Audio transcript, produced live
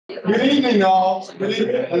Good evening, all. Good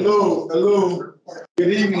evening. Hello, hello.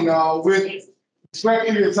 Good evening, all. With respect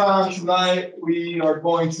to your time tonight, we are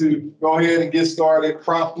going to go ahead and get started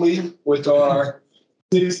promptly with our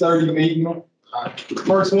 6:30 meeting.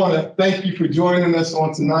 First, want to thank you for joining us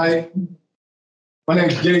on tonight. My name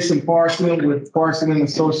is Jason Parson with Parson and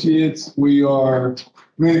Associates. We are a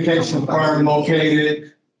communication firm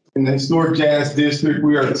located in the historic Jazz District.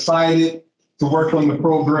 We are excited to work on the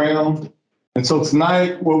program. And so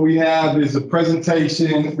tonight, what we have is a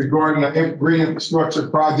presentation regarding a green infrastructure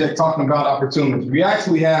project talking about opportunities. We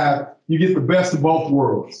actually have, you get the best of both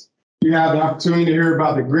worlds. You have the opportunity to hear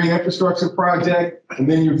about the green infrastructure project,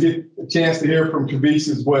 and then you get a chance to hear from Kavis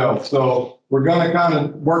as well. So we're gonna kind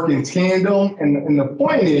of work in tandem. And the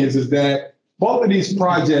point is that both of these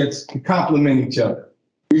projects can complement each other.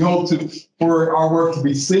 We hope for our work to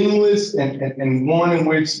be seamless and one in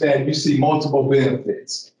which that you see multiple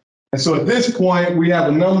benefits. And so at this point, we have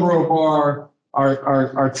a number of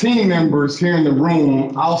our team members here in the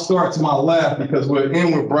room. I'll start to my left because we're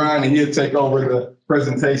in with Brian and he'll take over the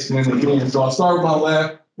presentation in the end. So I'll start with my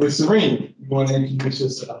left with Serene. You want to introduce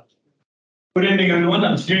yourself? Good evening, everyone.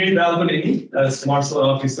 I'm Srini Dalvaneni, Smart Solar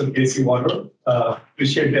Officer of KC Water.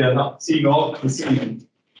 Appreciate seeing you all this evening.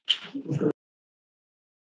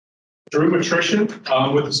 Drew Matrician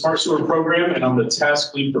with the Smart Sewer Program, and I'm the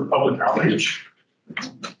task lead for public outreach.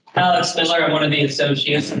 Alex Miller, I'm one of the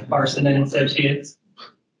associates of Parson and Associates.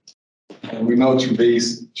 And we know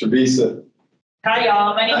Teresa. Hi,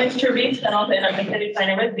 y'all. My name is Teresa Pendleton. I'm a city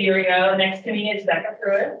designer with Vireo. Next to me is Becca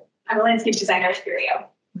Pruitt. I'm a landscape designer with Vireo.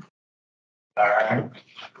 All right.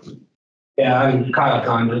 Yeah, I'm Kyle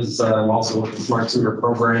Condors. I'm also with the Smart Sewer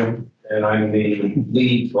Program, and I'm the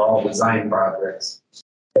lead for all design projects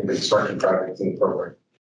and construction projects in the program.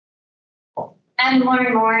 I'm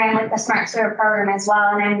Lauren Moore. I'm with the Smart Sewer Program as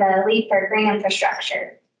well, and I'm the lead for green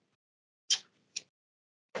infrastructure.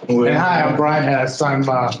 And hi, I'm Brian Hess. I'm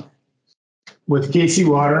with KC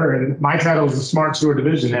Water, and my title is the Smart Sewer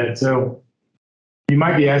Division Head. So you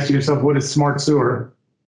might be asking yourself, what is Smart Sewer?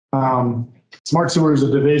 Smart Sewer is a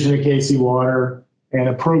division of KC Water and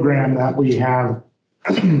a program that we have,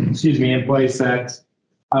 excuse me, in place that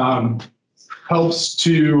helps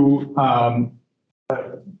to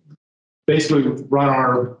basically run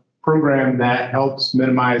our program that helps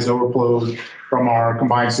minimize overflow from our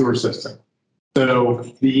combined sewer system. So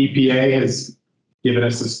the EPA has given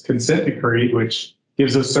us this consent decree, which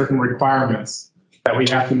gives us certain requirements that we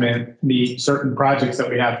have to meet, certain projects that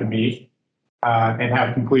we have to meet and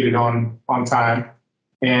have completed on time.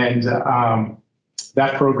 And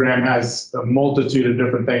that program has a multitude of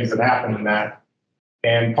different things that happen in that.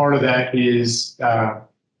 And part of that is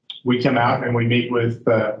we come out and we meet with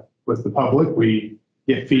the public, we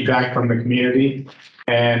get feedback from the community,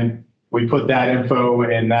 and we put that info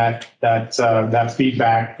and that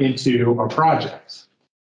feedback into our projects.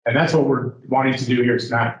 And that's what we're wanting to do here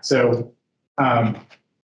tonight. So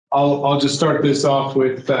I'll just start this off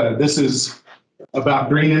with, this is about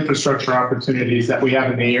green infrastructure opportunities that we have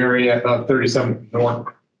in the area of 37th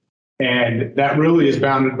Norton. And that really is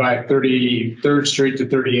bounded by 33rd Street to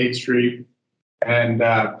 38th Street and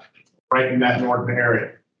right in that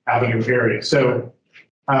Norton Avenue area. So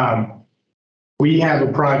we have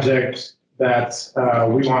a project that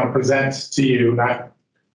we want to present to you, not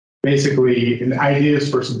basically ideas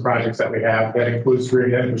for some projects that we have that includes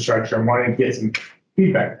green infrastructure and wanting to get some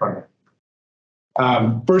feedback from it.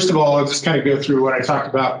 First of all, I'll just kind of go through what I talked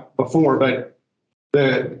about before, but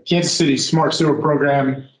the Kansas City Smart Sewer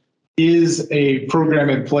Program is a program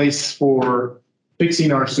in place for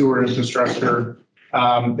fixing our sewer infrastructure.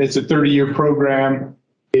 It's a 30-year program.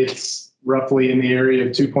 It's roughly in the area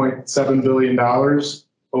of $2.7 billion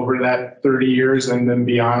over that 30 years and then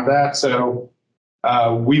beyond that. So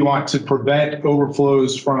we want to prevent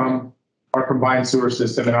overflows from our combined sewer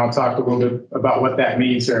system. And I'll talk a little bit about what that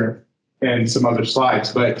means here in some other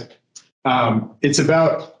slides. But it's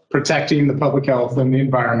about protecting the public health and the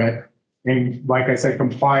environment. And like I said,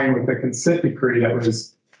 complying with the consent decree that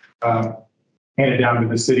was handed down to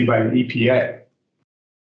the city by the EPA.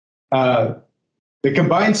 The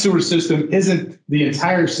combined sewer system isn't the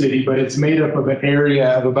entire city, but it's made up of an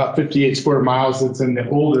area of about 58 square miles that's in the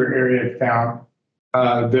older area of town,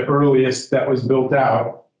 the earliest that was built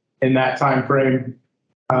out in that time frame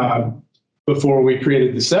before we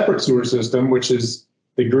created the separate sewer system, which is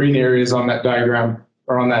the green areas on that diagram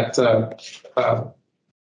or on that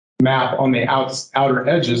map on the outer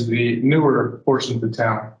edges, the newer portions of the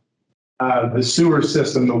town. The sewer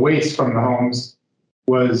system, the waste from the homes,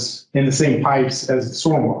 was in the same pipes as the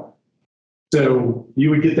stormwater. So you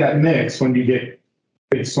would get that mix when you get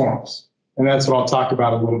big storms. And that's what I'll talk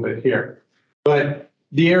about a little bit here. But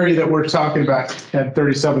the area that we're talking about at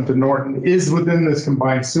 37th and Norton is within this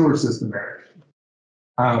combined sewer system area.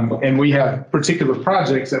 And we have particular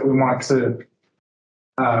projects that we want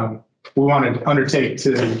to undertake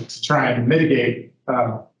to try and mitigate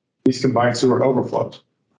these combined sewer overflows.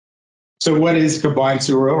 So what is combined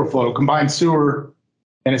sewer overflow? Combined sewer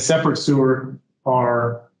and a separate sewer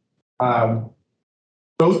are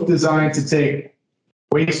both designed to take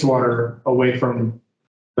wastewater away from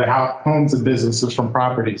the homes and businesses from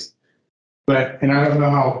properties. And I don't know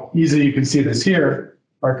how easily you can see this here,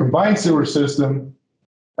 our combined sewer system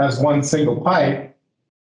has one single pipe.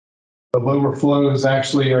 The lower flows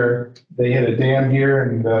actually they hit a dam here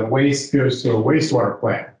and the waste goes to a wastewater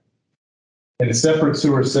plant. In a separate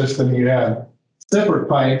sewer system, you have separate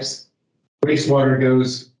pipes. Wastewater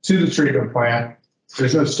goes to the treatment plant.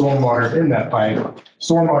 There's no stormwater in that pipe.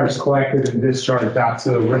 Stormwater is collected and discharged out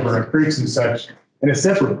to the river and creeks and such in a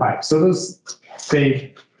separate pipe. So those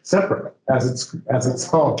stay separate as it's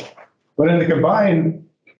called. But in the combined,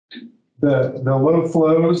 the low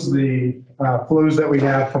flows, the flows that we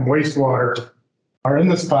have from wastewater are in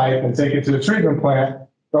this pipe and take it to the treatment plant.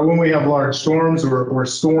 But when we have large storms or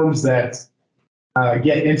storms that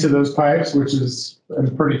get into those pipes, which is a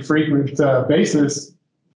pretty frequent basis,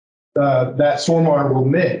 that stormwater will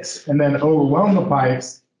mix and then overwhelm the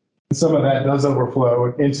pipes. And some of that does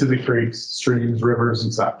overflow into the creeks, streams, rivers,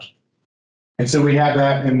 and such. And so we have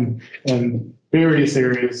that in various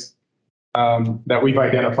areas that we've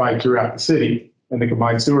identified throughout the city in the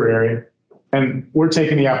combined sewer area. And we're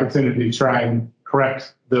taking the opportunity to try and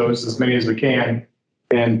correct those as many as we can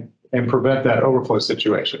and prevent that overflow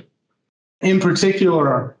situation. In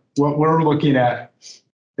particular, what we're looking at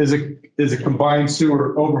is a combined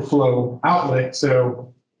sewer overflow outlet.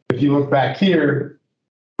 So if you look back here,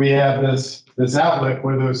 we have this outlet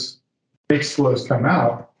where those mixed flows come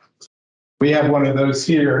out. We have one of those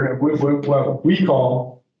here, what we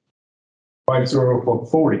call combined sewer overflow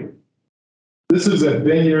 40. This is a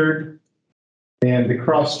vineyard, and the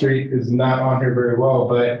cross street is not on here very well,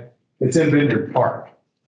 but it's in Vineyard Park.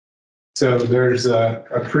 So there's a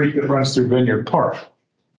creek that runs through Vineyard Park.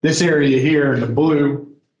 This area here in the blue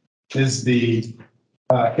is the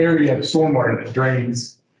area of stormwater that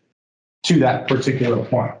drains to that particular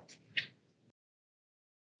point.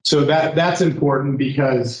 So that's important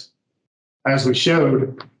because, as we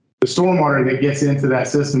showed, the stormwater that gets into that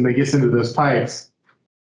system, that gets into those pipes,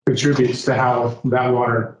 contributes to how that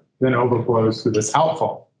water then overflows to this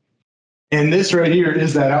outfall. And this right here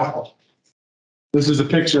is that outfall. This is a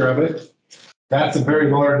picture of it. That's a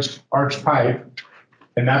very large arch pipe,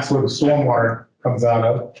 and that's where the stormwater comes out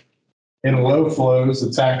of. In low flows,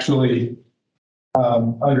 it's actually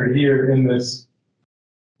under here in this,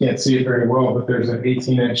 can't see it very well, but there's an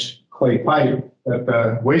 18-inch clay pipe that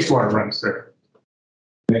the wastewater runs through.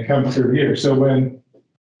 And it comes through here. So when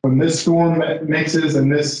this storm mixes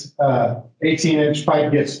and this 18-inch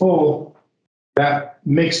pipe gets full, that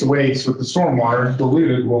mixed waste with the stormwater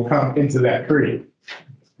diluted will come into that creek.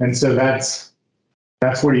 And so that's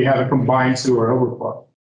where you have a combined sewer overflow.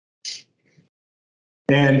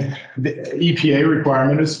 And the EPA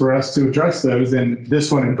requirement is for us to address those, and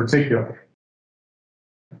this one in particular.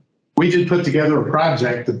 We did put together a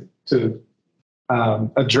project to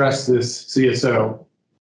address this CSO.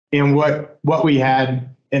 And what we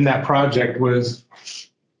had in that project was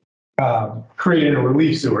created a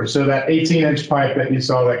relief sewer. So that 18-inch pipe that you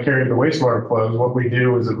saw that carried the wastewater flows, what we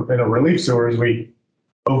do is in a relief sewer is we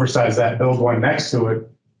oversize that, build one next to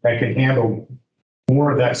it that can handle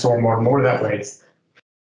more of that stormwater, more of that waste,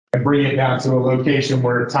 and bring it down to a location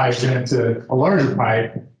where it ties into a larger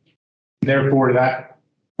pipe. Therefore, that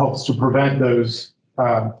helps to prevent those,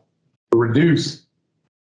 reduce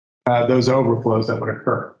those overflows that would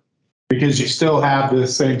occur. Because you still have the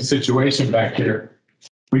same situation back here.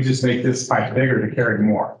 We just make this pipe bigger to carry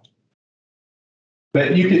more.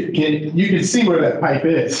 But you can see where that pipe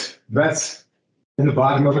is. That's in the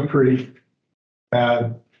bottom of a creek,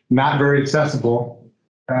 not very accessible,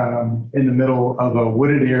 in the middle of a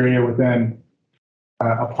wooded area within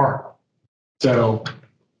a park. So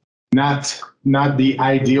not the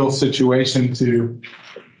ideal situation to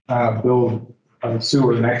build a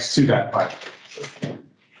sewer next to that pipe.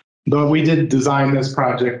 But we did design this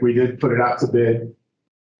project. We did put it out to bid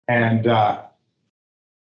and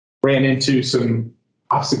ran into some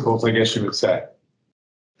obstacles, I guess you would say.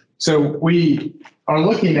 So we are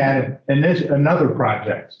looking at another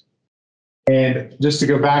project. And just to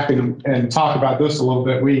go back and talk about this a little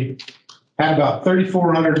bit, we had about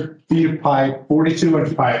 3,400 feet of pipe,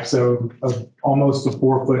 42-inch pipe, so almost a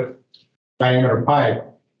 4-foot diameter pipe.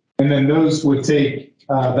 And then those would take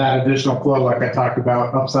that additional flow, like I talked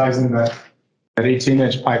about, upsizing that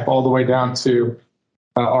 18-inch pipe all the way down to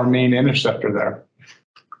our main interceptor there.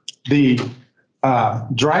 The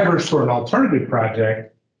drivers for an alternative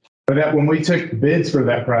project, but that when we took the bids for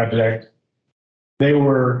that project, they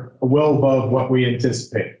were well above what we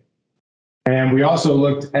anticipated. And we also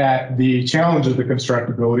looked at the challenge of the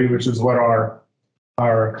constructability, which is what our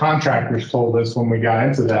contractors told us when we got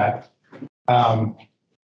into that,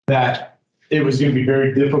 that it was going to be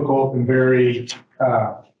very difficult and very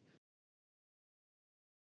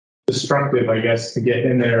destructive, I guess, to get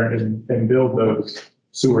in there and build those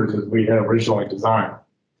sewers as we had originally designed.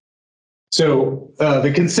 So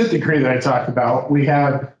the consent decree that I talked about, we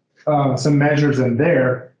have some measures in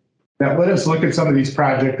there that let us look at some of these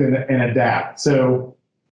projects and adapt. So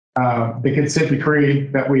the consent decree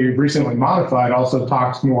that we recently modified also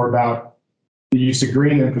talks more about the use of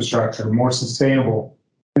green infrastructure, more sustainable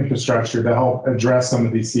infrastructure to help address some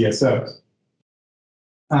of these CSOs.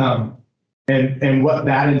 And what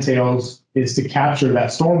that entails is to capture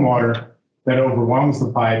that stormwater that overwhelms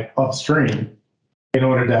the pipe upstream in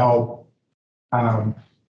order to help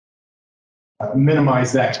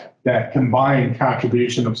minimize that combined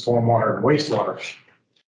contribution of stormwater and wastewater.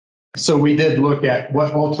 So we did look at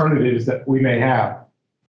what alternatives that we may have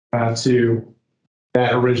to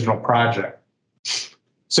that original project.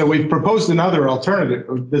 So we've proposed another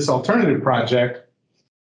alternative, this alternative project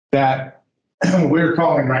that we're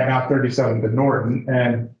calling right now 37 to Norton.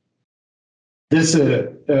 And this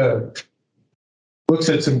looks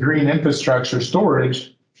at some green infrastructure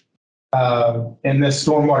storage in this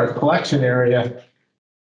stormwater collection area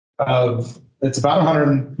of, it's about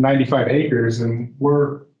 195 acres, and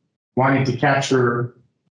we're wanting to capture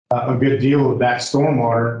a good deal of that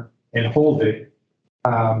stormwater and hold it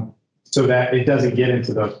so that it doesn't get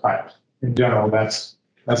into those pipes. In general, that's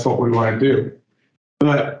what we want to do.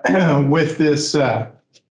 But with this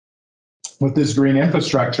green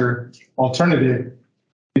infrastructure alternative,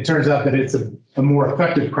 it turns out that it's a more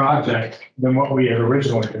effective project than what we had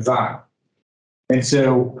originally designed. And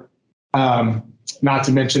so, not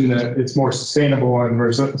to mention that it's more sustainable, and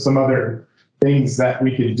there's some other things that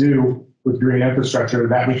we can do with green infrastructure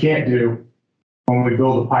that we can't do when we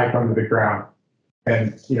build a pipe under the ground.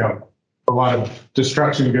 And, you know, a lot of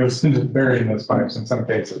destruction goes into burying those pipes in some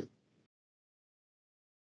cases.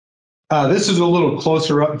 This is a little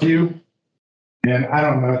closer up view, and I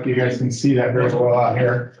don't know if you guys can see that very well out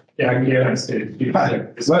here. Yeah, I can see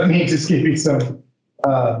it. Let me just give you some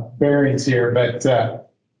bearings here, but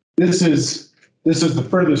this is the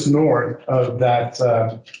furthest north of that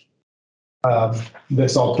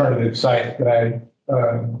this alternative site that I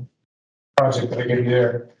project that I gave you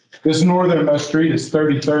there. This northernmost street is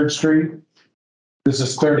 33rd Street. This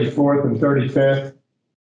is 34th and 35th,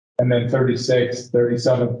 and then 36th,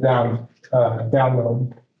 37th down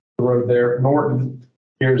the road there. Norton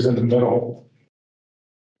here's in the middle.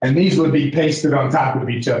 And these would be pasted on top of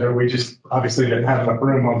each other. We just obviously didn't have enough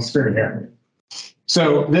room on the screen here.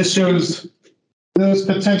 So this shows those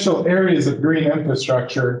potential areas of green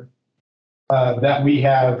infrastructure that we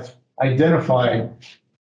have identified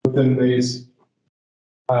within these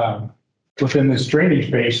within this drainage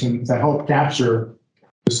basin to help capture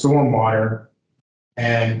the stormwater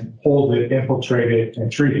and hold it, infiltrate it,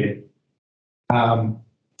 and treat it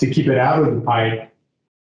to keep it out of the pipe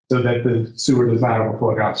so that the sewer does not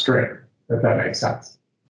overflow downstream, if that makes sense.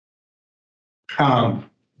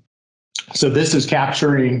 So this is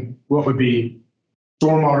capturing what would be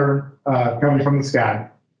stormwater coming from the sky.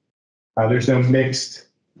 There's no mixed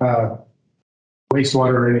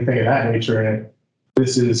wastewater or anything of that nature in it.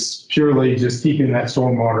 This is purely just keeping that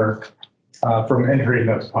stormwater from entering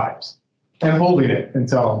those pipes and holding it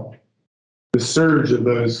until the surge of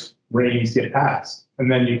those rains get past. And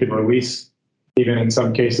then you can release, even in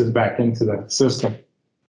some cases, back into the system.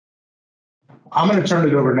 I'm going to turn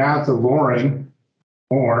it over now to Lauren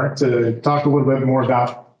Moore to talk a little bit more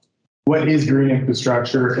about what is green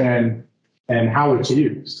infrastructure and how it's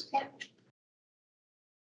used.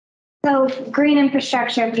 So green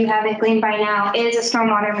infrastructure, if you haven't gleaned by now, is a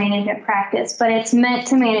stormwater management practice, but it's meant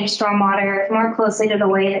to manage stormwater more closely to the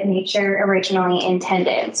way that nature originally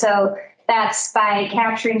intended. So that's by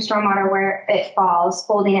capturing stormwater where it falls,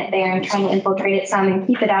 holding it there and trying to infiltrate it some and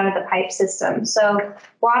keep it out of the pipe system. So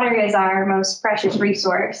water is our most precious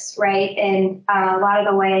resource, right? And a lot of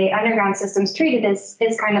the way underground systems treat it is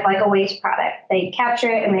kind of like a waste product. They capture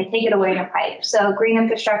it and they take it away in a pipe. So green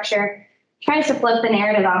infrastructure tries to flip the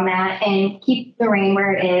narrative on that and keep the rain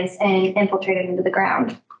where it is and infiltrate it into the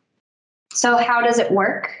ground. So how does it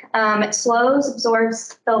work? It slows,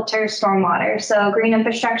 absorbs, filters stormwater. So green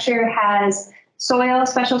infrastructure has soil,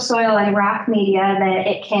 special soil and rock media that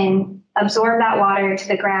it can absorb that water to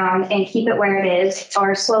the ground and keep it where it is,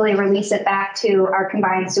 or slowly release it back to our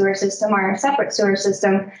combined sewer system or our separate sewer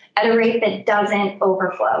system at a rate that doesn't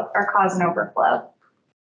overflow or cause an overflow.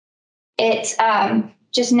 It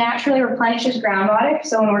just naturally replenishes groundwater.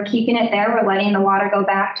 So when we're keeping it there, we're letting the water go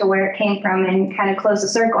back to where it came from and kind of close the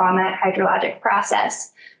circle on that hydrologic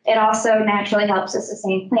process. It also naturally helps us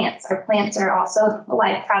sustain plants. Our plants are also a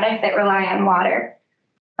life product that rely on water.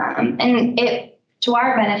 And it, to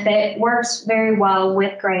our benefit, works very well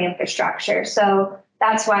with gray infrastructure. So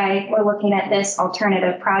that's why we're looking at this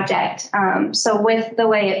alternative project. So with the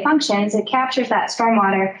way it functions, it captures that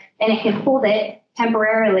stormwater and it can hold it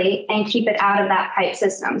temporarily and keep it out of that pipe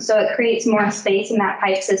system. So it creates more space in that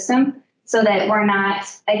pipe system so that we're not,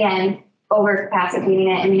 again,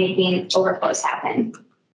 overcapacitating it and making overflows happen.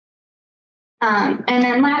 And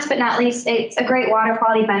then last but not least, it's a great water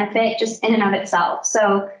quality benefit just in and of itself.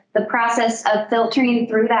 So the process of filtering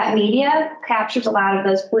through that media captures a lot of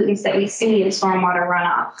those pollutants that we see in stormwater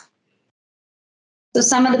runoff. So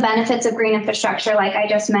some of the benefits of green infrastructure, like I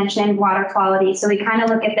just mentioned, water quality. So we kind of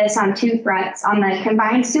look at this on two fronts. On the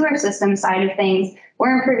combined sewer system side of things,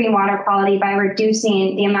 we're improving water quality by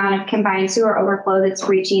reducing the amount of combined sewer overflow that's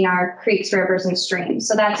reaching our creeks, rivers, and streams.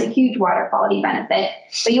 So that's a huge water quality benefit.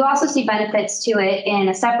 But you also see benefits to it in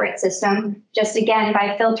a separate system, just again,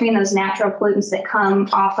 by filtering those natural pollutants that come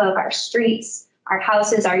off of our streets, our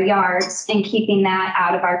houses, our yards, and keeping that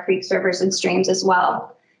out of our creeks, rivers, and streams as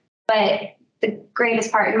well. But the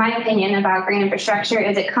greatest part, in my opinion, about green infrastructure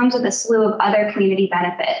is it comes with a slew of other community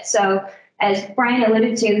benefits. So as Brian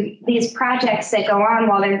alluded to, these projects that go on,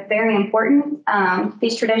 while they're very important,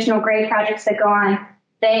 these traditional gray projects that go on,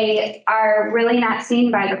 they are really not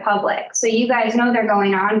seen by the public. So you guys know they're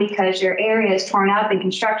going on because your area is torn up and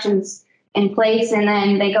construction's in place, and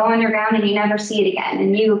then they go underground and you never see it again.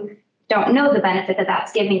 And you don't know the benefit that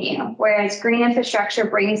that's giving you. Whereas green infrastructure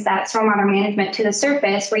brings that stormwater management to the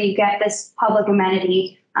surface where you get this public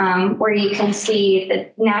amenity where you can see the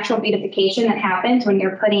natural beautification that happens when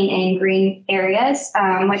you're putting in green areas,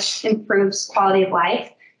 which improves quality of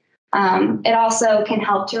life. It also can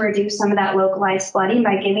help to reduce some of that localized flooding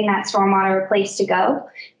by giving that stormwater a place to go,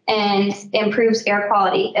 and improves air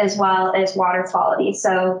quality as well as water quality.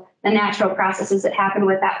 So the natural processes that happen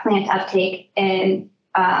with that plant uptake and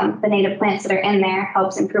the native plants that are in there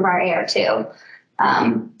helps improve our air too.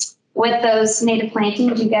 With those native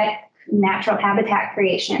plantings, you get natural habitat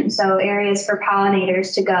creation. So areas for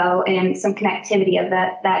pollinators to go and some connectivity of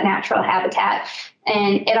that natural habitat.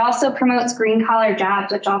 And it also promotes green collar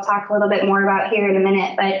jobs, which I'll talk a little bit more about here in a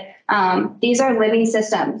minute. But these are living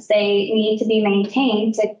systems. They need to be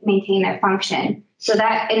maintained to maintain their function. So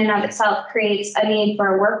that in and of itself creates a need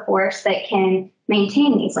for a workforce that can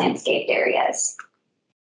maintain these landscaped areas.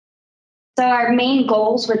 So our main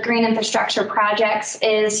goals with green infrastructure projects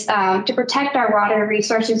is to protect our water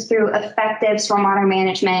resources through effective stormwater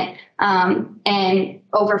management and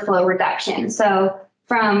overflow reduction. So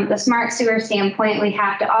from the smart sewer standpoint, we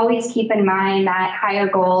have to always keep in mind that higher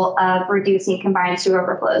goal of reducing combined sewer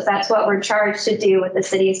overflows. That's what we're charged to do with the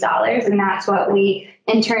city's dollars, and that's what we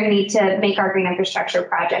in turn need to make our green infrastructure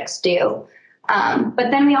projects do.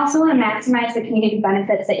 But then we also want to maximize the community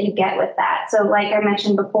benefits that you get with that. So like I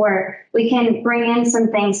mentioned before, we can bring in some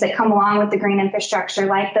things that come along with the green infrastructure,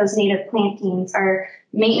 like those native plantings or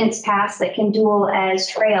maintenance paths that can dual as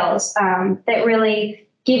trails that really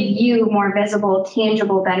give you more visible,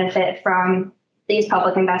 tangible benefit from these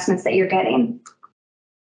public investments that you're getting.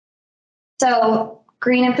 So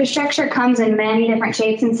green infrastructure comes in many different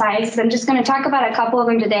shapes and sizes. I'm just going to talk about a couple of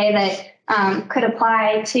them today that could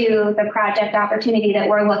apply to the project opportunity that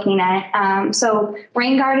we're looking at. So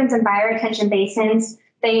rain gardens and bioretention basins,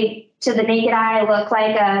 they, to the naked eye, look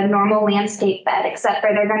like a normal landscape bed, except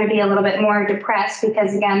for they're going to be a little bit more depressed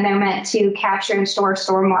because, again, they're meant to capture and store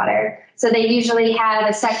stormwater. So they usually have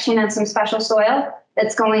a section of some special soil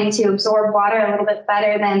that's going to absorb water a little bit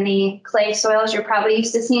better than the clay soils you're probably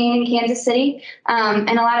used to seeing in Kansas City. And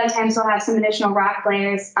a lot of times they'll have some additional rock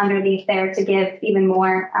layers underneath there to give even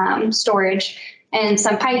more storage, and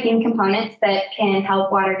some piping components that can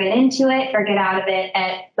help water get into it or get out of it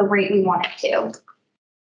at the rate we want it to.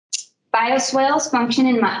 Bioswales function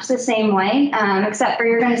in much the same way, except for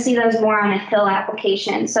you're going to see those more on a hill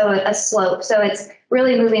application, so a slope. So it's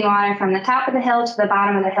really moving water from the top of the hill to the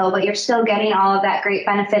bottom of the hill, but you're still getting all of that great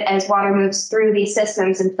benefit as water moves through these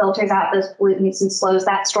systems and filters out those pollutants and slows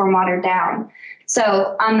that stormwater down.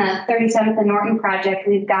 So on the 37th and Norton project,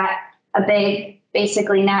 we've got a big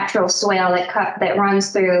basically natural swale that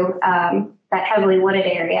runs through that heavily wooded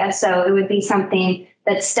area. So it would be something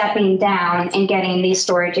that's stepping down and getting these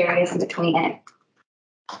storage areas in between it.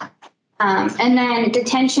 And then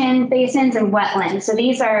detention basins and wetlands. So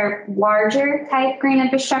these are larger type green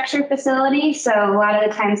infrastructure facilities. So a lot of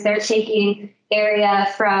the times they're taking area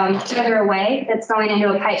from further away that's going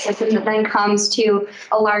into a pipe system that then comes to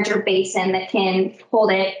a larger basin that can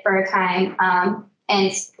hold it for a time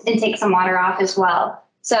and take some water off as well.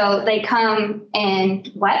 So they come in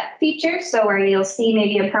wet features, so where you'll see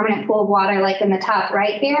maybe a permanent pool of water like in the top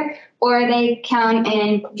right here, or they come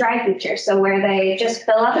in dry features, so where they just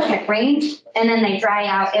fill up and it rains and then they dry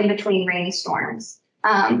out in between rainstorms.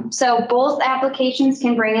 So both applications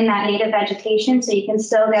can bring in that native vegetation, so you can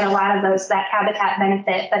still get a lot of that habitat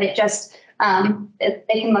benefit, but it just it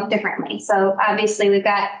can look differently. So obviously we've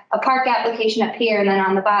got a park application up here, and then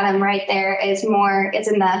on the bottom right there is more, it's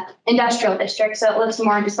in the industrial district. So it looks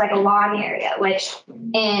more just like a lawn area, which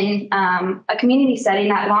in a community setting,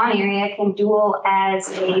 that lawn area can dual as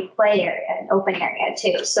a play area, an open area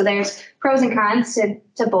too. So there's pros and cons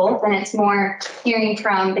to both, and it's more hearing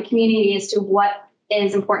from the community as to what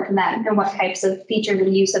is important to them and what types of features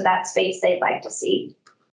and use of that space they'd like to see.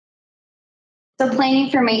 So planning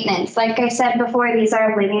for maintenance, like I said before, these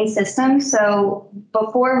are living systems. So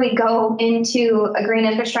before we go into a green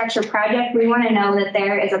infrastructure project, we want to know that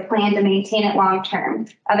there is a plan to maintain it long term.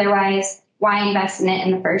 Otherwise, why invest in it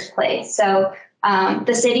in the first place? So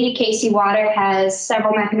the city, KC Water, has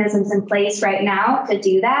several mechanisms in place right now to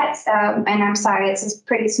do that. And I'm sorry, this is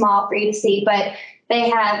pretty small for you to see, but they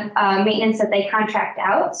have maintenance that they contract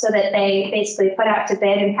out, so that they basically put out to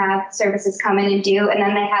bid and have services come in and do. And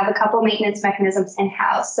then they have a couple maintenance mechanisms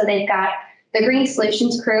in-house. So they've got the Green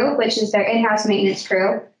Solutions crew, which is their in-house maintenance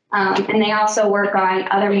crew. And they also work on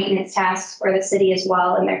other maintenance tasks for the city as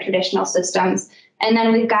well in their traditional systems. And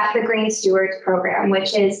then we've got the Green Stewards program,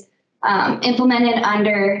 which is implemented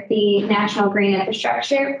under the National Green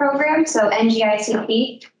Infrastructure Program, so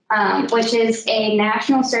NGICP. Which is a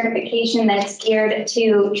national certification that's geared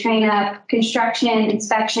to train up construction,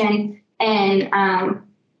 inspection, and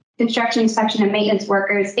maintenance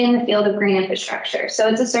workers in the field of green infrastructure. So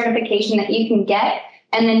it's a certification that you can get,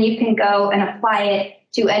 and then you can go and apply it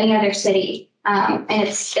to any other city. And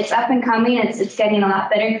it's up and coming. It's getting a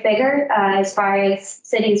lot bigger as far as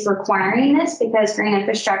cities requiring this, because green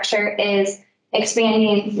infrastructure is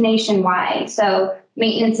expanding nationwide. So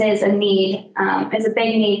maintenance is a need, is a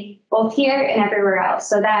big need both here and everywhere else.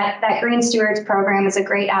 So that Green Stewards program is a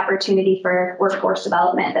great opportunity for workforce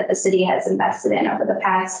development that the city has invested in over the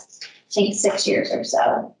past, I think, 6 years or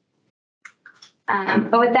so.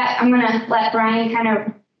 But with that, I'm going to let Brian kind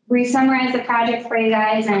of re-summarize the project for you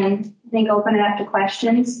guys and I think open it up to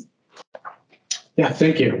questions. Yeah,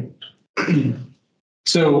 thank you.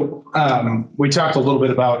 So we talked a little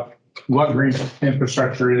bit about what green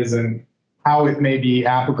infrastructure is and how it may be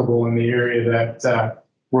applicable in the area that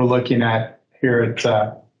we're looking at here at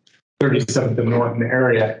 37th and Norton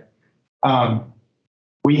area.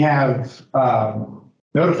 We have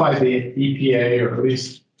notified the EPA, or at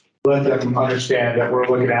least let them understand that we're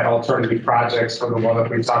looking at alternative projects for the one that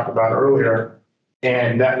we talked about earlier,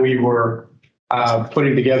 and that we were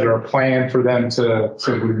putting together a plan for them to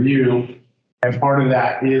review. And part of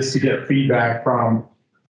that is to get feedback from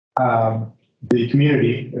the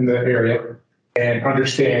community in the area and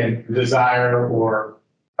understand the desire or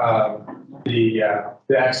the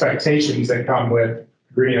expectations that come with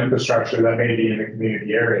green infrastructure that may be in the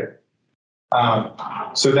community area.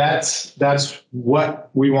 So that's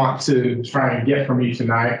what we want to try and get from you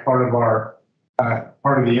tonight. Part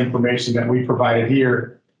of the information that we provided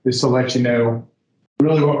here is to let you know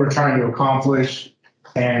really what we're trying to accomplish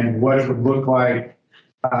and what it would look like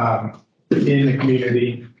in the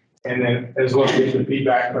community, and then as well as get the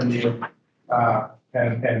feedback from you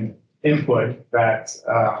and input that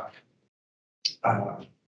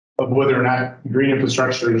of whether or not green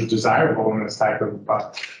infrastructure is desirable in this type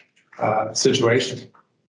of situation.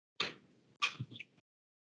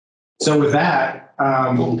 So with that,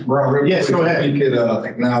 Robert, yes, go ahead. You could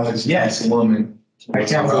acknowledge Yes. Councilwoman. We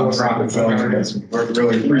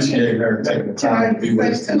really appreciate her taking the time to be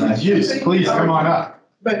with us tonight. Yes, please come on up.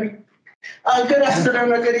 Good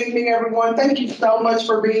afternoon or good evening, everyone. Thank you so much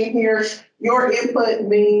for being here. Your input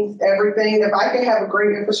means everything. If I could have a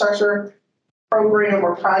green infrastructure program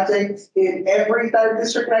or project in every third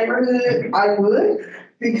district neighborhood, I would,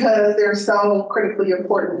 because they're so critically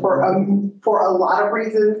important for a lot of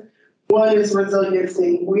reasons. One is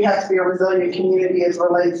resiliency. We have to be a resilient community as it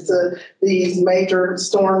relates to these major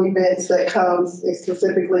storm events that comes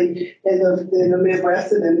specifically in the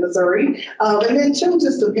Midwest and in Missouri. And then two,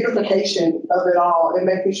 just the beautification of it all and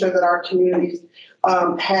making sure that our communities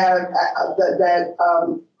have that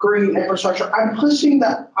green infrastructure. I'm pushing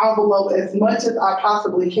the envelope as much as I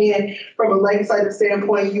possibly can from a legislative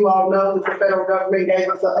standpoint. You all know that the federal government gave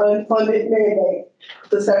us an unfunded mandate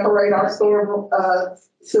to separate our storm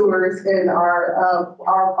sewers and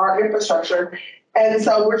our infrastructure. And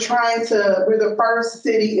so we're the first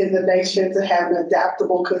city in the nation to have an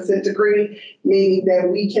adaptable consent decree, meaning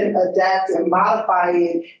that we can adapt and modify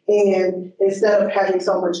it. And instead of having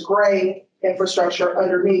so much gray infrastructure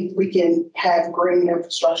underneath, we can have green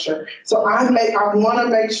infrastructure. So I want to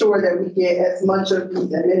make sure that we get as much of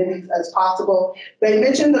these amenities as possible. They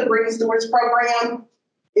mentioned the Green Stewards Program.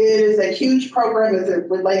 It is a huge program as it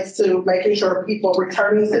relates to making sure people,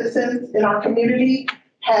 returning citizens in our community,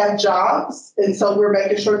 have jobs. And so we're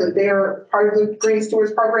making sure that they're part of the Green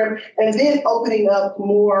Stewards Program, and then opening up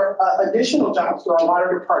more additional jobs through our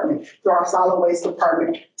water department, through our solid waste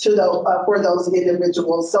department, for those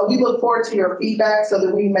individuals. So we look forward to your feedback so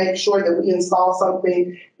that we make sure that we install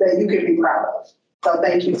something that you can be proud of. So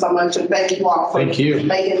thank you so much, and thank you all for making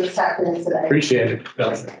this happen today. Appreciate it.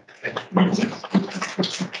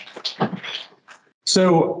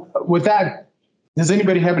 So with that, does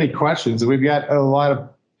anybody have any questions? We've got a lot of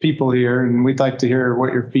people here, and we'd like to hear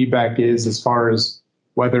what your feedback is as far as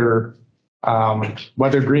whether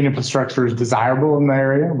green infrastructure is desirable in the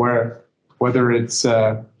area, whether it's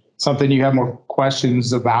something you have more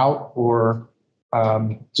questions about, or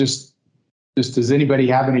just does anybody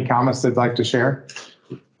have any comments they'd like to share?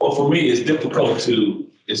 Well, for me, it's difficult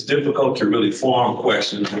to really form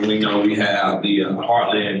questions when we know we have the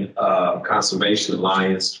Heartland Conservation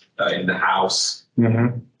Alliance in the House.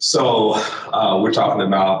 Mm-hmm. So we're talking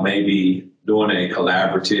about maybe doing a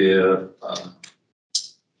collaborative,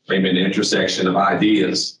 maybe an intersection of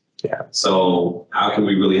ideas. Yeah. So how can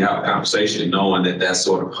we really have a conversation knowing that that's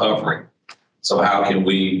sort of hovering? So how can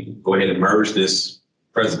we go ahead and merge this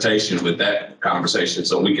presentation with that conversation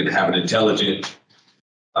so we can have an intelligent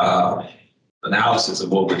analysis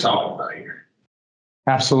of what we're talking about here?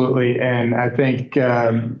 Absolutely. And I think,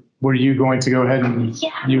 were you going to go ahead and?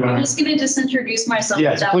 Yeah, I'm just going to introduce myself.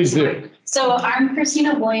 Yes, please do. So I'm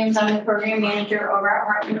Christina Williams. I'm the program manager over at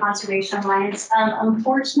Heartland Conservation Alliance.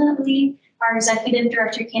 Unfortunately, our executive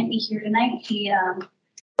director can't be here tonight. He,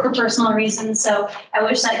 for personal reasons. So I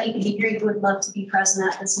wish that he could be here. He would love to be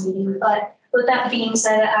present at this meeting. But with that being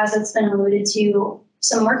said, as it's been alluded to,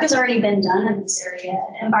 some work has already been done in this area.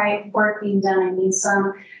 And by work being done, I mean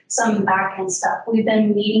some back end stuff. We've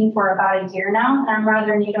been meeting for about a year now. I'm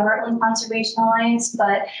rather new to Heartland Conservation Alliance,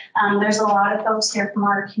 but there's a lot of folks here from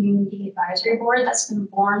our community advisory board that's been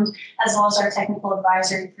formed, as well as our technical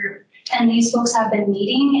advisory group. And these folks have been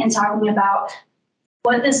meeting and talking about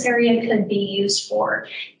what this area could be used for.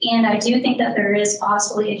 And I do think that there is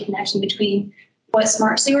possibly a connection between what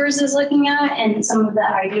Smart Sewers is looking at and some of the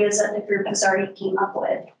ideas that the group has already came up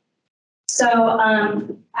with. So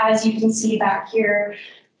as you can see back here,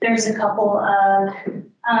 there's a couple of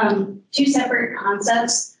two separate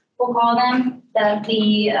concepts, we'll call them, that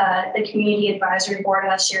the community advisory board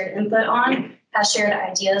has shared input on, has shared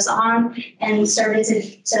ideas on, and started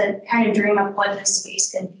to kind of dream up what this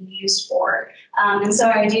space could be used for. And so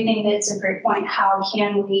I do think that it's a great point. How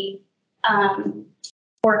can we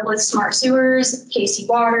work with Smart Sewers, KC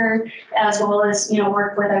Water, as well as,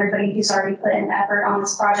 work with everybody who's already put in effort on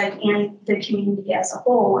this project and the community as a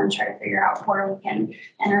whole, and try to figure out where we can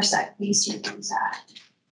intersect these two things at.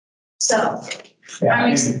 So,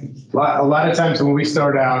 yeah, a lot of times when we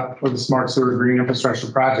start out with a Smart Sewer Green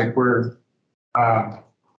Infrastructure project, we're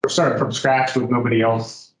starting from scratch with nobody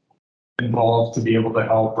else involved to be able to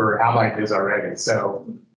help or have ideas already. So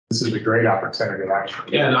this is a great opportunity,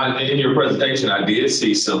 actually. Yeah, and in your presentation, I did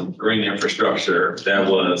see some green infrastructure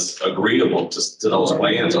that was agreeable to those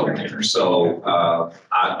plans over there. So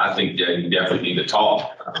I think that you definitely need to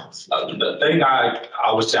talk. The thing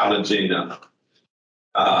I was challenging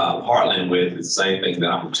Heartland with is the same thing that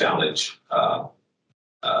I'm challenged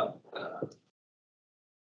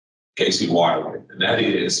KC Water with, and that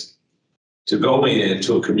is to go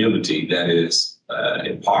into a community that is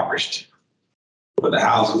impoverished, where the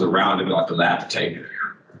houses around it are dilapidated,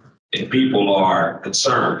 and people are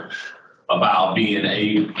concerned about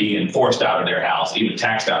being forced out of their house, even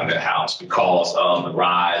taxed out of their house because of the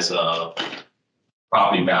rise of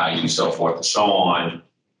property values, so forth and so on.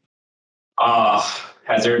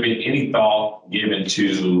 Has there been any thought given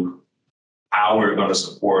to how we're going to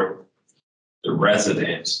support the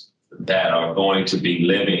residents that are going to be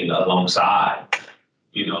living alongside,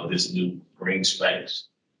 this new green space.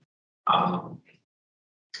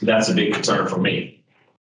 That's a big concern for me,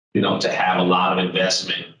 to have a lot of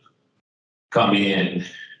investment come in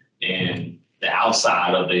and the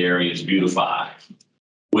outside of the area is beautified,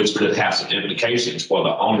 which could have some implications for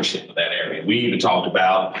the ownership of that area. We even talked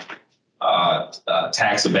about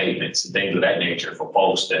tax abatements and things of that nature for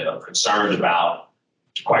folks that are concerned about,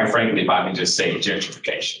 quite frankly, if I can just say,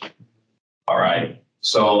 gentrification. All right.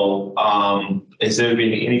 So has there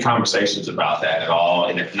been any conversations about that at all?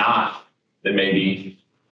 And if not, then maybe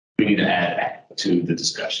we need to add that to the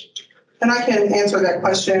discussion. And I can answer that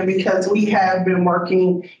question because we have been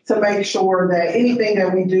working to make sure that anything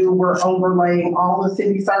that we do, we're overlaying all the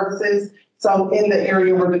city services. So in the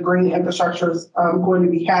area where the green infrastructure is going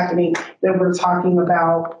to be happening, that we're talking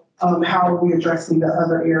about how are we addressing the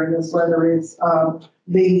other areas, whether it's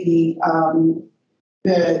the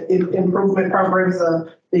improvement programs,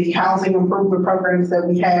 the housing improvement programs that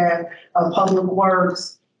we have, public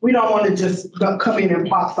works. We don't want to just come in and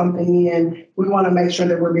plop something in. We want to make sure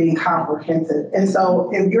that we're being comprehensive. And so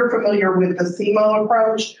if you're familiar with the CMO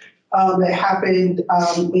approach that happened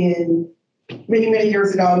in many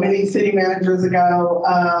years ago, many city managers ago,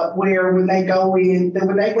 where when they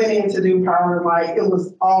went in to do power and light, it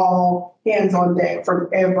was all hands on deck from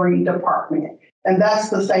every department. And that's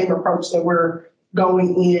the same approach that we're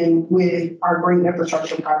going in with our green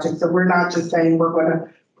infrastructure project. So we're not just saying we're going to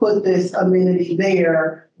put this amenity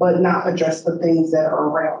there, but not address the things that are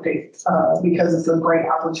around it, because it's a great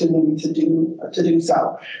opportunity to do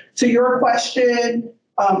so. To your question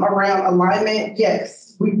around alignment,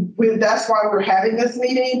 yes, that's why we're having this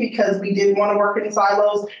meeting, because we didn't want to work in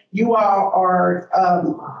silos. You all are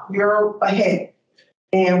you're ahead,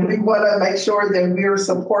 and we want to make sure that we're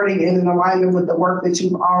supporting and in alignment with the work that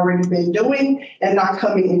you've already been doing, and not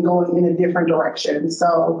coming and going in a different direction.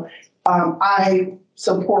 So I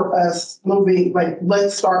support us moving,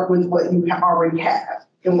 let's start with what you already have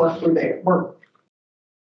and work through there. Work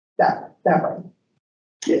that way.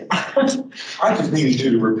 Yeah. I just needed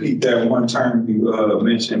you to repeat that one term you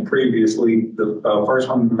mentioned previously. The first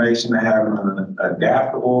one you mentioned, having an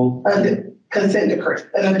adaptable consent decree,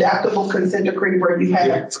 an adaptable consent decree where you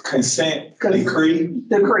have consent decree.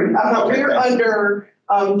 We're under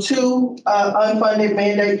two unfunded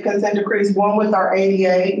mandate consent decrees. One with our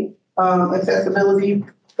ADA accessibility.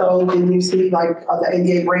 So when you see the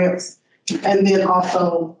ADA ramps, and then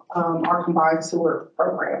also our combined sewer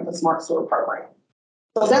program, the smart sewer program.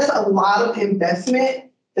 So that's a lot of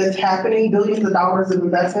investment that's happening, billions of dollars of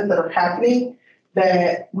investment that are happening,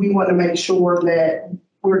 that we want to make sure that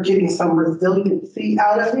we're getting some resiliency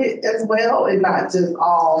out of it as well, and not just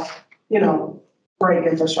all, great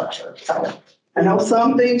infrastructure. So I know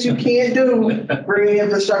some things you can't do, green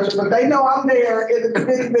infrastructure, but they know I'm there in the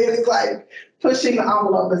committee meetings, pushing the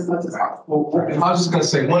envelope as much as possible. Well, I was just going to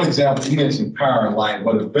say one example. You mentioned power and light,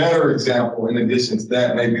 but a better example, in addition to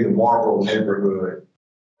that, may be the Marlboro neighborhood,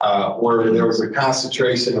 where there was a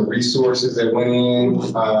concentration of resources that went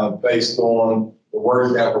in based on the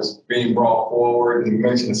work that was being brought forward. And you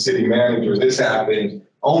mentioned the city manager. This happened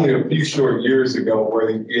only a few short years ago, where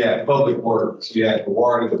you had public works, you had the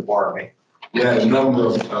water department, you had a number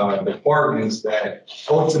of departments that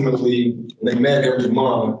ultimately they met every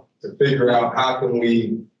month to figure out how can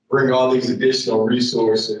we bring all these additional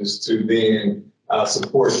resources to then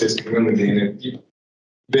support this community. And if you've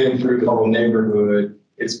been through the whole neighborhood,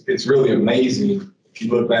 it's really amazing if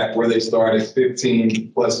you look back where they started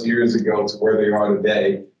 15 plus years ago to where they are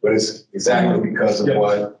today. But it's exactly because of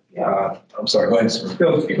what, I'm sorry, go ahead, sir.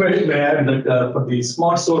 So if I may add that for the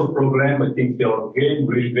Smart Solar program, I think the game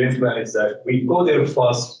plan is that we go there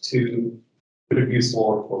first to reduce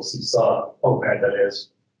workforce. You saw how bad that is.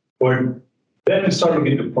 But then we start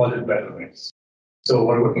looking at project betterments. So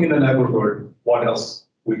we're looking in the neighborhood, what else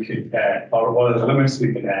we can add, or what are the elements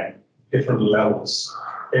we can add, different levels,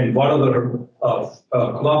 and what other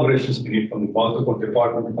collaborations we need from the multiple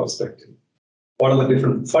department perspective. What are the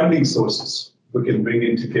different funding sources we can bring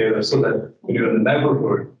in together so that when you're in the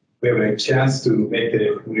neighborhood, we have a chance to make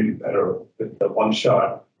the community better with the one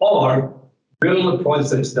shot, or build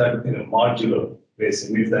projects that in a modular basis.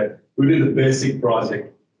 It means that we do the basic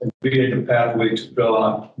project and create a pathway to build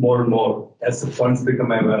on more and more as the funds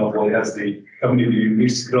become available, as the community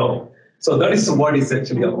needs to grow. So that is what is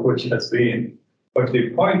actually our approach has been. But the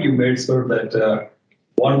point you made, sir, that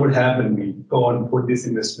what would happen, we go and put this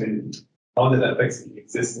investment, how that affects the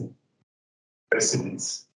existing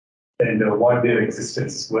residents, and what their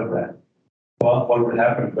existence is with that. What would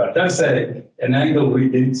happen? But that's an angle we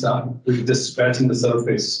did we're just scratching the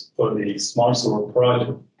surface for the smart solar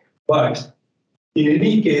project. But in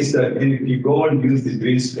any case, if you go and use the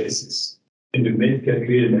green spaces and to make a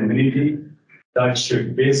create an amenity, that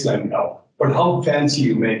should baseline out. But how fancy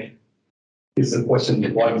you make it is the question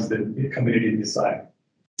of what is the community design.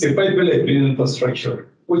 So if I build a green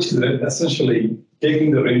infrastructure, which is essentially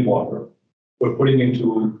taking the rainwater, we're putting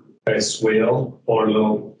into a swale or a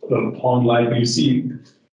little pond like you see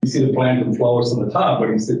the plant and flowers on the top, but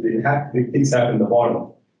you see the things happen in the bottom.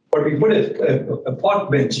 But we put a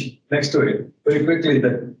park bench next to it, very quickly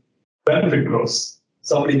the benefit grows.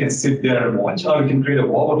 Somebody can sit there and watch, or we can create a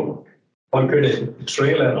wall or create a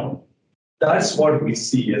trail around. That's what we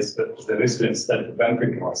see as the residents that the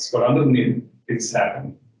benefit grows. But underneath, things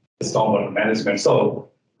happen. The stormwater management. So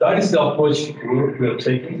that is the approach we are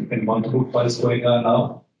taking in multiple files going on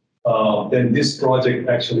now. Then this project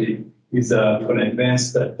actually is going to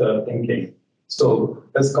advance that thinking. So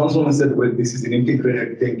as Councilman said, well, this is an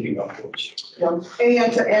integrated thinking approach. Yeah.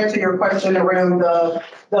 And to answer your question around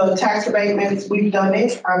the tax abatements, we've done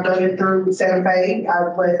it. I've done it through Santa Fe.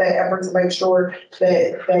 I've led that effort to make sure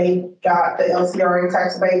that they got the LCRA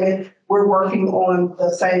tax abatement. We're working on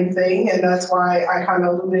the same thing, and that's why I kind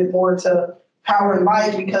of alluded more to Power and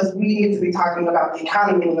Light, because we need to be talking about the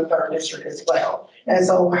economy in the third district as well. And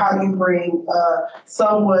so how do you bring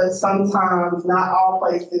sometimes not all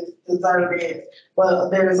places deserve it,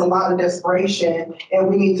 but there's a lot of desperation and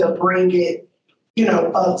we need to bring it,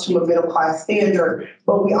 up to a middle class standard.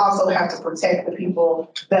 But we also have to protect the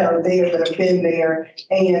people that are there, that have been there.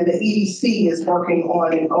 And the EDC is working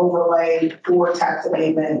on an overlay for tax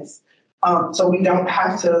abatements. So we don't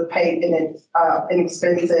have to pay an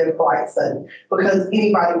expensive blight study, because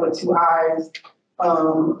anybody with two eyes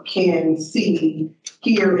can see,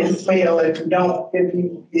 hear, and smell. If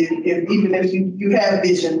you have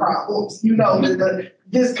vision problems, that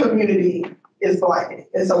this community is blighted,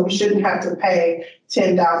 and so we shouldn't have to pay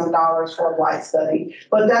 $10,000 for a blight study.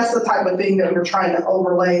 But that's the type of thing that we're trying to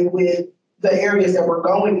overlay with the areas that we're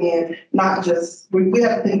going in. Not just we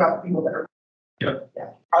have to think about the people that are. Yep. Yeah.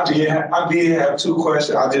 I did have two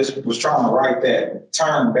questions. I just was trying to write that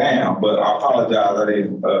term down, but I apologize. I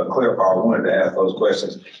didn't clarify. I wanted to ask those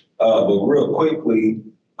questions. But real quickly,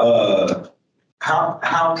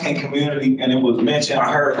 how can community, and it was mentioned,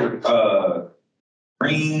 I heard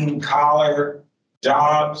green collar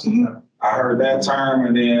jobs. I heard that term,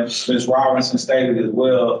 and then Ms. Robinson stated as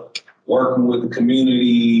well, working with the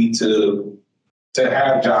community to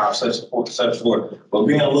have jobs, such forth. But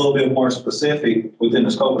being a little bit more specific within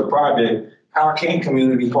the scope of the project, how can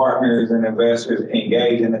community partners and investors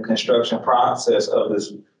engage in the construction process of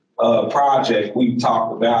this project? We've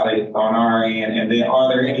talked about it on our end. And then are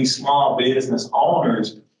there any small business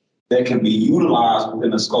owners that can be utilized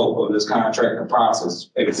within the scope of this contracting process?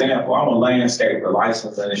 Example, I'm a landscaper,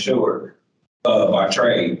 licensed and insured by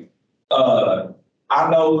trade. I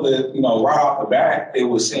know that, right off the bat, it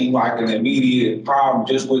would seem like an immediate problem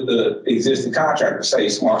just with the existing contractor, say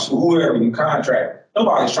Smart, so whoever you contract,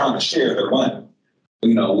 nobody's trying to share their money.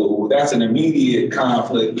 That's an immediate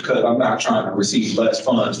conflict because I'm not trying to receive less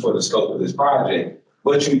funds for the scope of this project.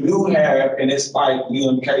 But you do have, and it's like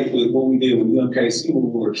UMK, with what we did with UMKC,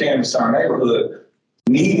 when we were canvassing our neighborhood,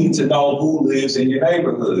 needing to know who lives in your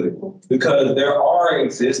neighborhood, because there are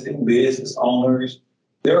existing business owners.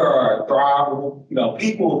 There are thriving,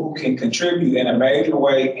 people who can contribute in a major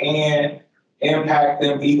way and impact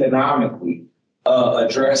them economically,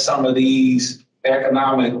 address some of these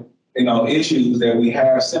economic, issues that we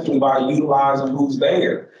have simply by utilizing who's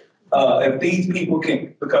there. If these people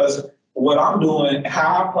can, because what I'm doing,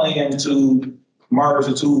 how I plan to merge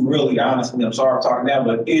the two, really honestly, I'm sorry I'm talking now,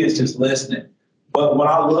 but it is just listening. But when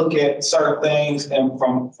I look at certain things and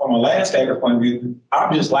from a landscaper point of view,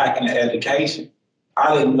 I'm just lacking in education.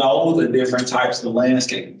 I didn't know the different types of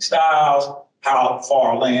landscaping styles, how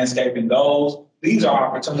far landscaping goes. These are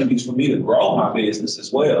opportunities for me to grow my business as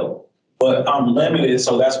well. But I'm limited,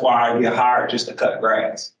 so that's why I get hired just to cut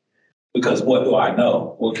grass. Because what do I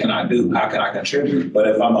know? What can I do? How can I contribute? But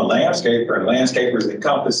if I'm a landscaper, and landscapers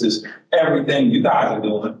encompasses everything you guys are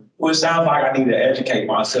doing, well, it sounds like I need to educate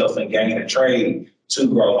myself and gain a trade to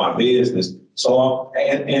grow my business. So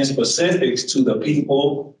in specifics to the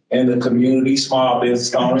people and the community, small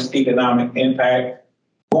business owners, economic impact,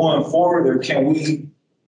 going forward, can we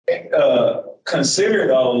consider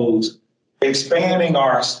those expanding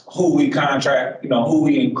who we contract, who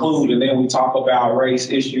we include, and then we talk about race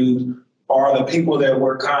issues, or the people that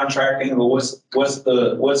we're contracting, or what's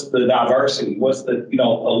the diversity, what's the,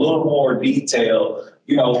 a little more detail,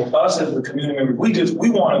 you know, us as the community members, we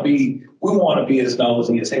want to be as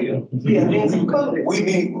nosy as hell. Yeah, We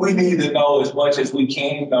need to know as much as we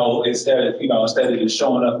can know instead of just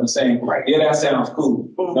showing up and saying, yeah, that sounds cool.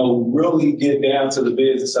 No, really get down to the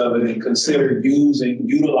business of it and consider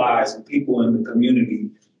utilizing people in the community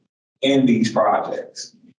in these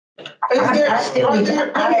projects. Is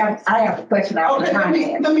there, I have a question.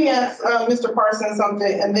 Okay, let me ask Mr. Parsons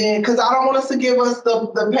something, and then because I don't want us to give us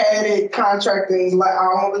the padded contracting. Like I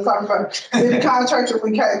don't want to talk about the contractor.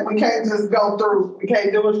 We can't just go through. We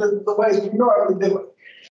can't do it the way we normally do it.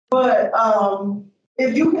 But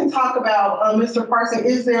if you can talk about Mr. Parsons,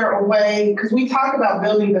 is there a way? Because we talk about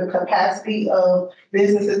building the capacity of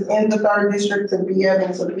businesses in the 3rd district to be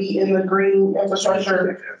able to be in the green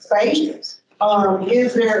infrastructure space.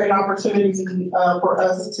 Is there an opportunity for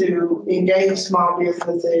us to engage small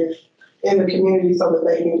businesses in the community so that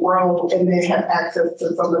they can grow and then have access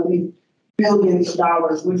to some of these billions of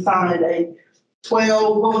dollars? We signed a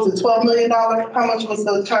 $12 million? How much was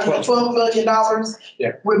the contract? $12 million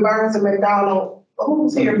with Burns and McDonald.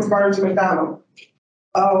 Who's here for Burns and McDonald?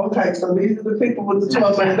 Oh, okay. So these are the people with the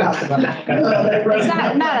 $12 million.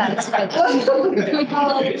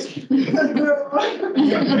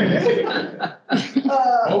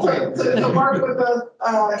 To work with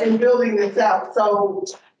us in building this out. So,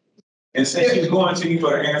 and since she's going to you for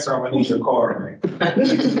the answer, I'm gonna need your card, man.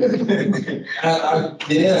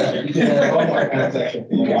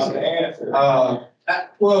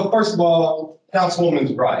 Well, first of all,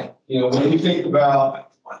 Councilwoman's right. You know, when you think about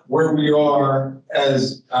where we are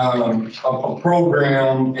as a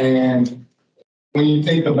program, and when you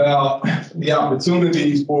think about the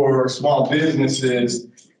opportunities for small businesses,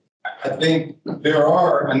 I think there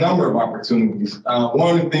are a number of opportunities.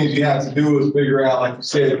 One of the things you have to do is figure out, like you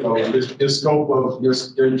said, your scope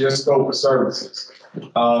of services.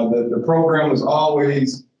 The program is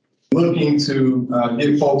always looking to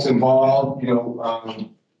get folks involved.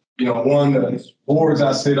 One of the boards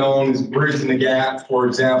I sit on is Bridging the Gap, for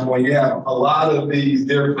example. And you have a lot of these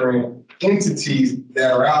different entities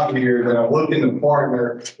that are out here that are looking to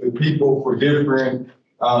partner with people for different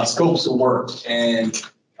scopes of work. And,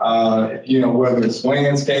 whether it's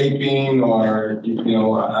landscaping or,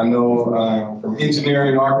 I know from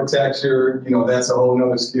engineering, architecture, that's a whole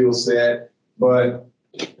nother skill set. But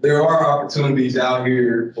there are opportunities out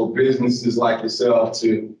here for businesses like yourself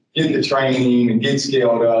to get the training and get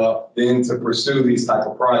scaled up, then to pursue these type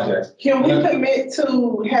of projects. Can we commit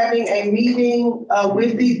to having a meeting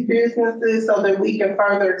with these businesses so that we can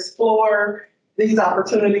further explore these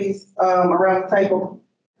opportunities around the table?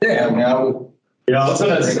 Yeah, I mean, I would. Yeah, also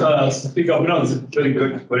let's speak up. It's very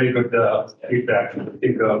good feedback. I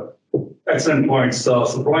think excellent points. So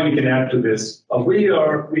Brian, you can add to this. We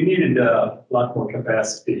needed a lot more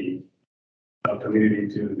capacity community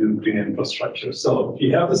to do green infrastructure. So if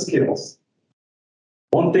you have the skills,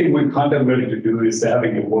 one thing we're contemplating to do is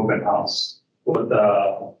having a open house with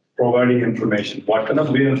providing information, what kind of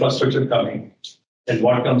green infrastructure coming and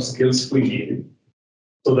what kind of skills we need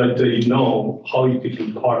so that you know how you can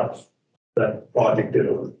be part of that project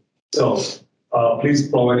delivery. So please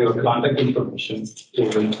provide your contact information to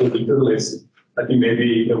the list. I think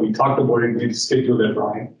maybe we talked about it, we schedule it,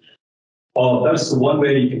 Brian. That's one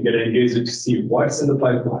way you can get engaged to see what's in the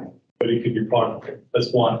pipeline, where you can be part of it.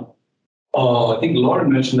 That's one. I think Norton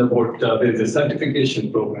mentioned about there's a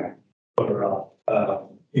certification program for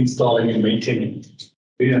installing and maintaining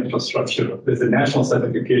green infrastructure. There's a national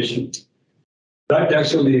certification. That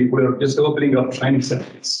actually, we're just opening up training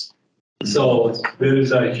centers. So there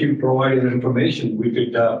is if you provided information, we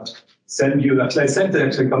could send you, actually I sent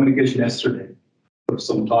the communication yesterday for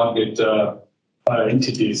some target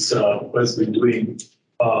entities who's been doing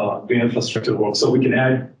green infrastructure work. So we can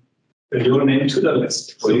add your name to the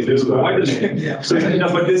list. So you just provide the name. Yeah. So,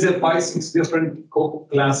 but there's 5-6 different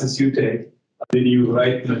classes you take. Then you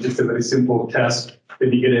write just a very simple test.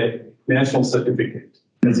 Then you get a national certificate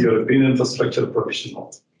as your green infrastructure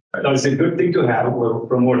professional. That's a good thing to have. We're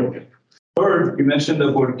promoting it. Third,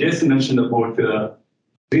 Jason mentioned about the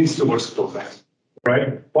Green Stewards program,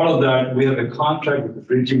 right? Part of that, we have a contract with the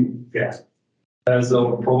Bridging Gap as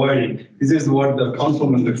providing. This is what the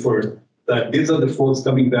councilman referred, that these are the folks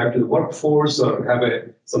coming back to the workforce or have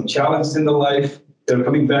some challenges in their life. They're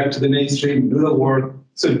coming back to the mainstream, do the work.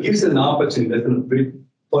 So it gives an opportunity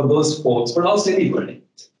for those folks, but also anybody.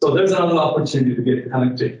 So there's another opportunity to get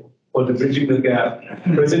connected for the Bridging the Gap.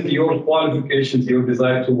 Present your qualifications, your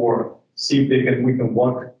desire to work. See if we can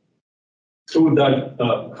work through that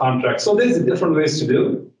contract. So there's different ways to do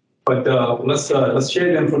it, but let's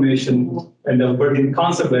share the information. And but in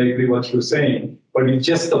concept, I agree what you're saying. but it's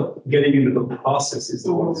just getting into the process is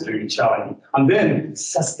the one that's really challenging, and then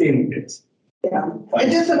sustaining it. Yeah,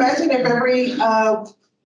 and just imagine if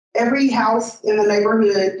every house in the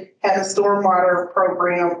neighborhood had a stormwater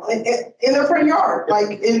program in their front yard,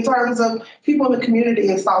 like in terms of people in the community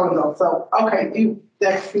installing those. So, okay, you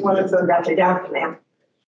wanted to. Dr. Johnson now.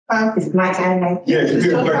 It's my time now. Yeah, it's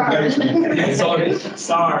your time.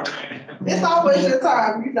 Sorry. It's always your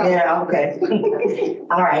time, you know. Yeah, okay.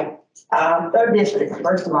 All right. Third district,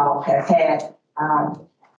 first of all, has had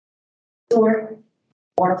sewer,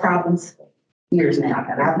 water problems years now,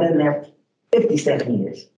 and I've been there 57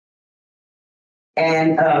 years.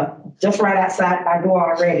 And just right outside my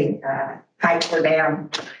door already, pipes were down.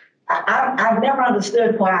 I've never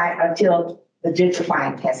understood why until the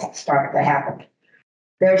gentrifying has started to happen.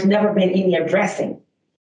 There's never been any addressing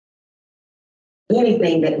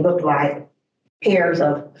anything that looked like pairs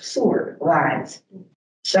of sewer lines.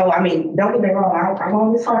 So, I mean, don't get me wrong, I'm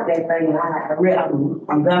on this heart that thing, and I'm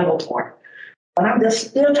gonna go for it. But I'm just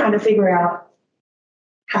still trying to figure out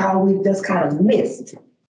how we've just kind of missed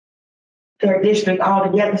their district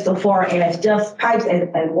altogether so far as just pipes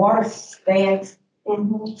and water stands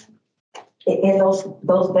in those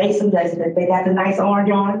basins that they got the nice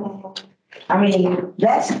orange on. I mean,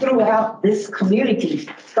 that's throughout this community,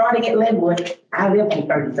 starting at Linwood. I live on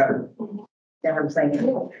 33rd. You know what I'm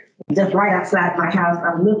saying? Just right outside my house,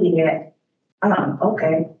 I'm looking at,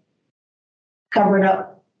 okay, covered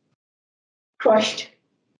up, crushed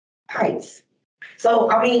pipes. So,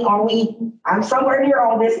 I mean, I'm somewhere near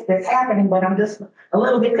all this that's happening, but I'm just a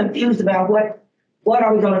little bit confused about what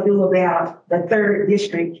are we going to do about the third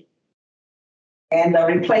district and the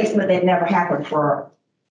replacement that never happened for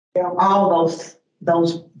all those, see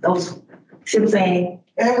what I'm saying?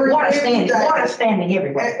 Water standing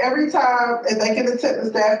everywhere. Every time, and the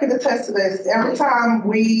staff can attest to this, every time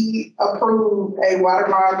we approve a water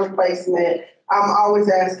line replacement, I'm always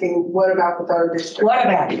asking, what about the third district? What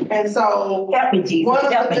about it? And so help me, Jesus. One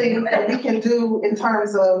of the things that we can do in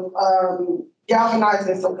terms of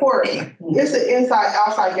galvanizing support is the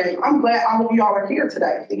inside-outside game. I'm glad all of y'all are here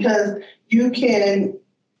today because you can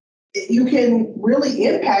really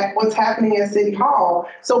impact what's happening at City Hall.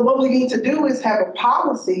 So what we need to do is have a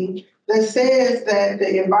policy that says that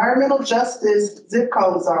the environmental justice zip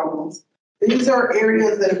code zones, these are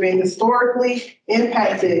areas that have been historically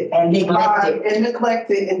impacted and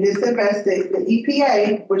neglected and disinvested. The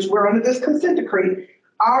EPA, which we're under this consent decree,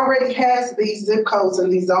 already has these zip codes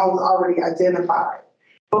and these zones already identified.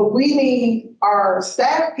 But we need our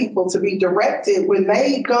staff people to be directed when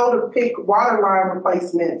they go to pick water line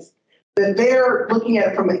replacements, that they're looking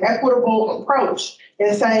at it from an equitable approach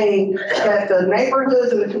and saying that the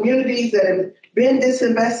neighborhoods and the communities that have been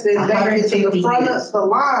disinvested, they get to the front of the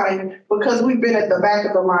line because we've been at the back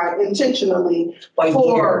of the line intentionally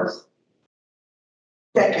for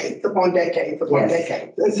decades upon decades upon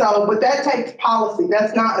decades. And so, but that takes policy.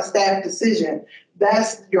 That's not a staff decision.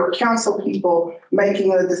 That's your council people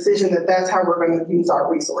making a decision that that's how we're going to use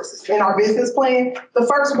our resources. In our business plan, the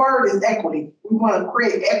first word is equity. We want to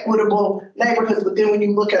create equitable neighborhoods, but then when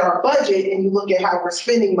you look at our budget and you look at how we're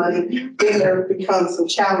spending money, then there becomes some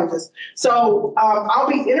challenges. So I'll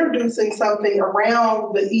be introducing something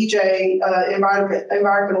around the EJ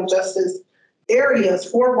environmental justice areas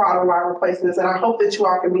for water line replacements, and I hope that you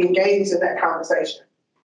all can be engaged in that conversation.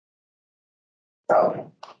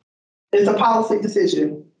 So it's a policy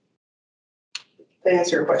decision to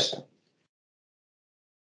answer your question.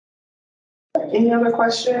 Any other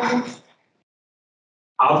questions?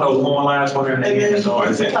 I'll throw one last one in. And then talk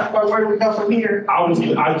about where do we go from here. I'll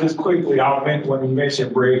mention when you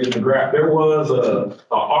mentioned bridging the gap, there was a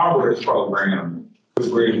arborist program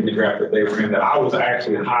with bridging the gap that they were in that I was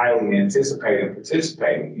actually highly anticipating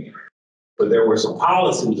participating in. But there were some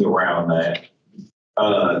policies around that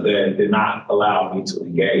that did not allow me to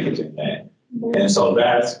engage in that. And so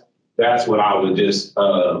that's what I would just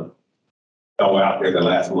throw out there, the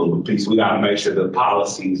last little piece. We got to make sure the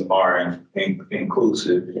policies are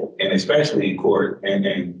inclusive and especially in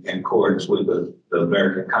accordance with the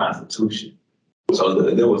American Constitution. So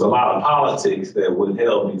there was a lot of politics that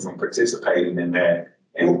withheld me from participating in that.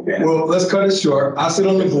 Well, let's cut it short. I sit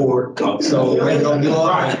on the board, so I'm going to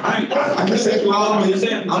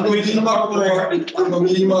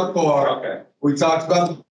give you my card. Okay. We talked about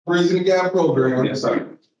the Bridging the Gap program. Yes, sir.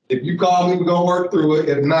 If you call me, we're going to work through it.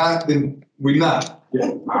 If not, then we're not.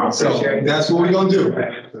 Yeah. So that's what we're going to do.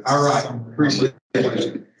 All right. Appreciate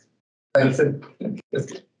it.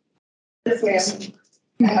 Yes, ma'am.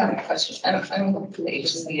 I have a question. I'm with the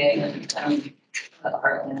HCA and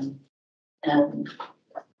Heartland, and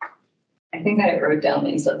I think I wrote down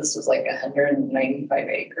that you said this was like 195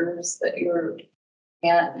 acres that you were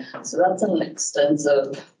at. So that's an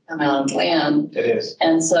extensive amount of land. It is.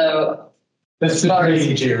 And so. That's the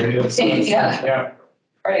drainage area. Yeah.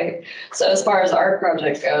 Right. So as far as our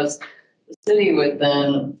project goes, the city would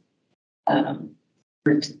then,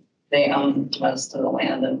 they own most of the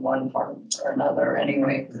land in one form or another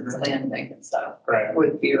anyway, because the land bank and stuff Right.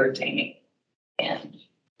 would be retaining. And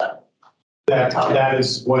that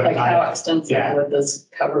is what like how extensive would this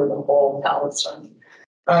cover the whole Palestine?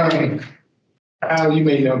 Al, you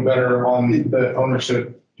may know better on the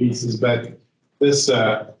ownership pieces, but this,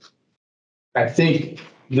 I think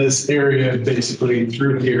this area basically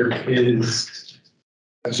through here is,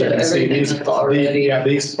 as you can see, these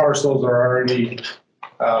parcels are already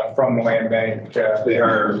from the land bank. They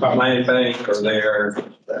are land bank or they are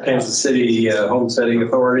Kansas City Homesteading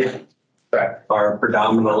Authority. Right. Are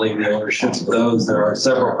predominantly the ownership of those. There are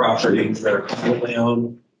several properties that are completely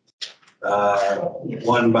owned.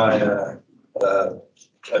 One by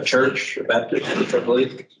a church, a Baptist church, I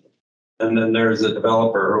believe. And then there's a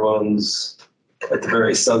developer who owns at the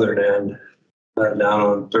very southern end, down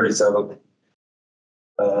on 37th.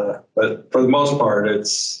 But for the most part,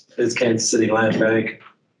 it's Kansas City Land Bank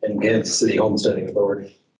and Kansas City Homesteading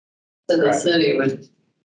Authority. So the city would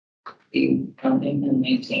be owning and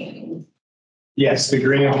maintaining. Yes, the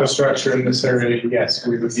green infrastructure in this area, yes,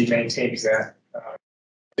 we would be maintaining that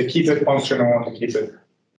to keep it functional and to keep it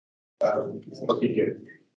looking good.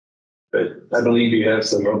 But I believe you have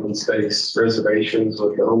some open space reservations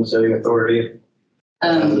with the Homesteading Authority.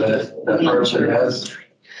 That person has.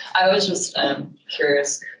 I was just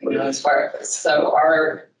curious, as far as so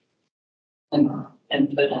our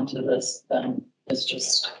input into this then is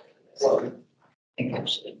just what I think it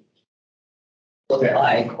should look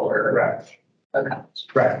like or right. Okay.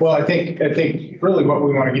 Right. Well, I think really what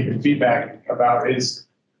we want to get the feedback about is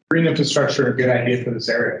green infrastructure a good idea for this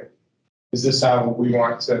area? Is this how we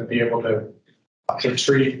want to be able to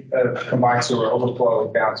treat a combined sewer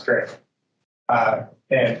overflow downstream?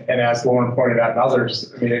 And as Lauren pointed out and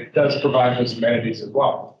others, I mean, it does provide those amenities as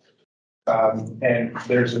well. And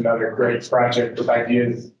there's another great project with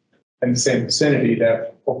ideas in the same vicinity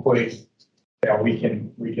that hopefully, we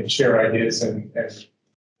can share ideas and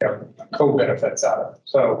co-benefits out of.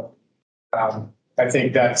 So I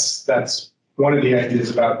think that's one of the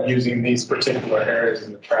ideas about using these particular areas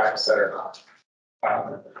in the tracks that are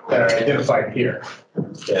identified here.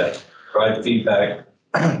 Yeah, provide feedback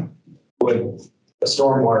with a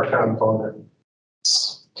stormwater component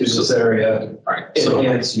to this area,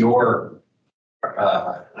 enhance your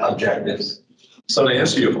objectives. So to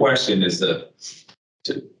answer your question is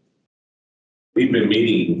we've been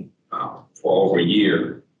meeting for over a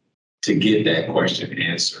year to get that question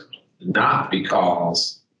answered, not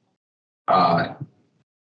because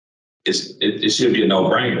it should be a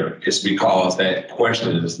no-brainer. It's because that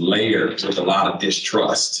question is layered with a lot of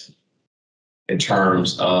distrust in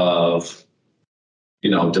terms of,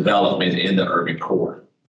 development in the urban core.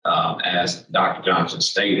 As Dr. Johnson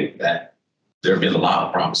stated, that there have been a lot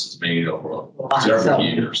of promises made over several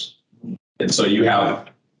years. And so you have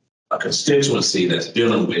a constituency that's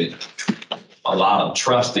dealing with a lot of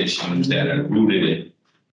trust issues that are rooted in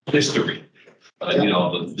history,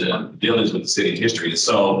 the dealings with the city history.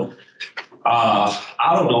 So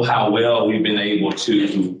I don't know how well we've been able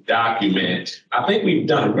to document. I think we've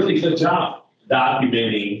done a really good job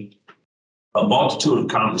documenting a multitude of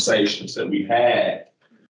conversations that we've had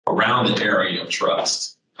around the area of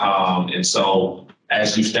trust. And so,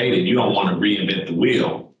 as you stated, you don't want to reinvent the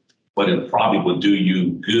wheel, but it probably would do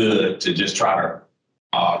you good to just try to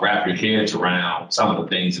wrap your heads around some of the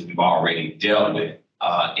things that we've already dealt with.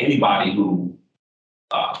 Anybody who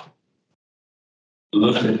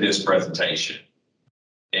looked at this presentation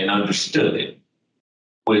and understood it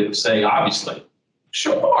would say, obviously,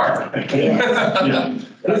 sure. Yeah.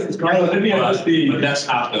 This is great. But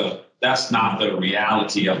that's not the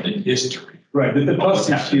reality of the history. Right. The trust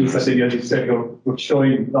issues, I think, as you said, you're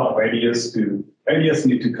showing ideas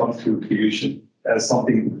need to come to fruition as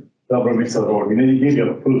something governments are road. We need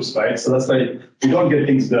your proofs, right? So that's why we don't get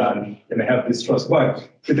things done and have this trust. But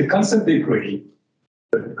with the consent decree,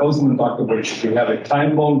 the councilman talked about it, we have a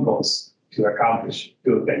time-bound goals to accomplish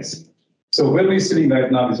two things. So where we're sitting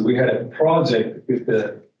right now is we had a project with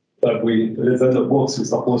the books we're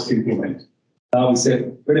supposed to implement. Now we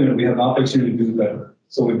said, wait a minute, we have an opportunity to do that.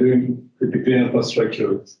 So we're doing with the green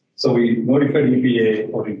infrastructure. So we notified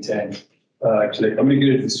EPA of intent. Actually, I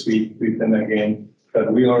communicated this week with them again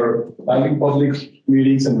that we are having public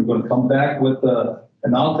meetings and we're going to come back with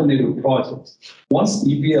an alternative project. Once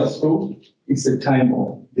EPA approved, it's a time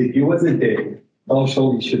bomb. They give us a day.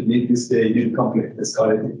 Also, we should meet this day, you complete this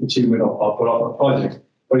achievement of our project.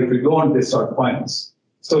 But if we don't, they start fines.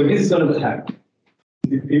 So it is going to happen.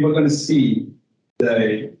 People are going to see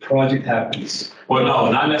the project happens. Well,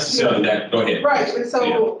 no, not necessarily that. Go ahead. Right, and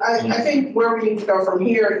so I think where we need to go from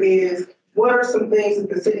here is, what are some things that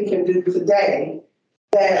the city can do today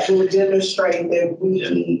that will demonstrate that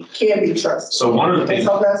we can be trusted? So one of the things,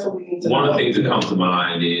 so that's what we need to one know. of the things that comes to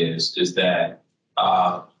mind is that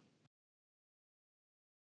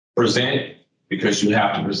present, because you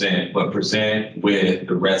have to present, but present with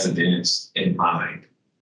the residents in mind.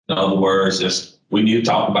 In other words, just we need to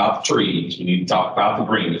talk about the trees, we need to talk about the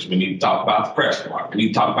greens, we need to talk about the fresh water, we need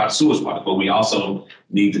to talk about sewage water, but we also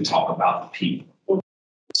need to talk about the people.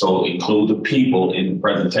 So include the people in the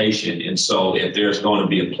presentation. And so if there's going to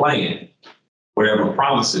be a plan, whatever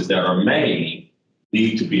promises that are made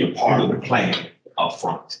need to be a part of the plan up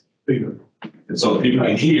front. And so people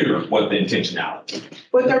can hear what the intentionality.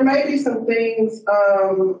 But there may be some things,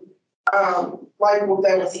 like what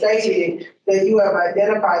that was stated, that you have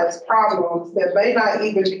identified as problems that may not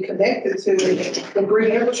even be connected to the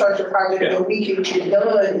green infrastructure project that we can get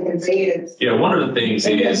done in advance. Yeah, one of the things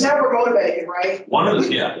And it's is never motivated, right? one of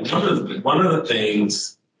the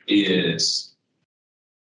things is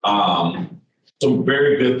some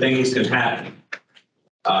very good things can happen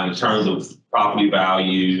in terms of property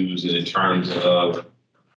values and in terms of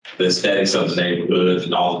the aesthetics of the neighborhoods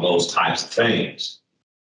and all of those types of things.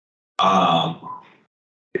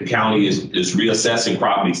 The county is reassessing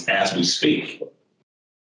properties as we speak.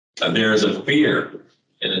 There is a fear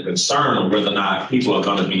and a concern on whether or not people are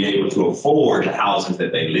going to be able to afford the houses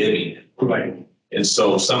that they live in. Right. And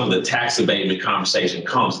so some of the tax abatement conversation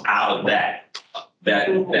comes out of that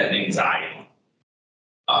anxiety.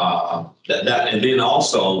 And then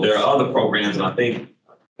also there are other programs, and I think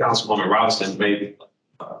Councilwoman Robinson made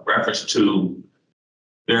reference to.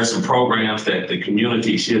 There are some programs that the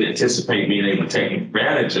community should anticipate being able to take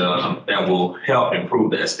advantage of that will help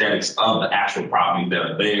improve the aesthetics of the actual properties that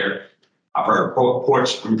are there. I've heard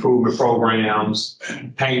porch improvement programs,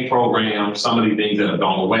 paint programs, some of these things that have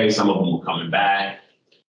gone away, some of them are coming back.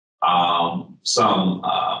 Some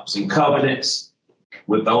covenants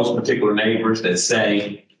with those particular neighbors that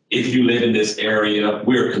say, if you live in this area,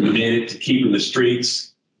 we're committed to keeping the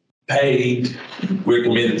streets paved. We're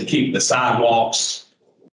committed to keeping the sidewalks.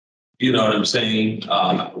 You know what I'm saying?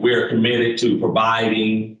 We're committed to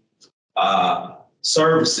providing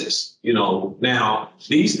services. You know, now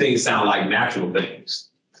these things sound like natural things,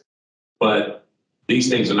 but these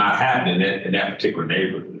things are not happening in that particular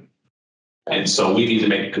neighborhood. And so we need to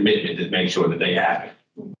make a commitment to make sure that they happen.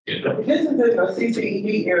 You know? This is in the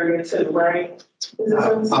CCED area too, right?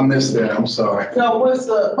 I missed that, I'm sorry. No, what's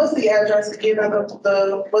the address again of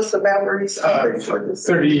what's the boundaries?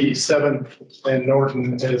 37 in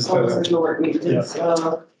Norton is Norton. It's,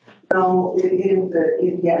 no, it is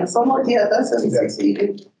that's in the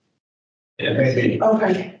CCED. Yeah. maybe.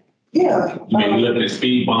 Okay, yeah. You may be looking at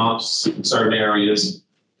speed bumps in certain areas,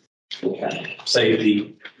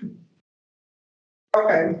 safety.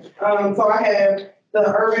 Okay, so I have the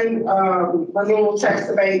urban renewal tax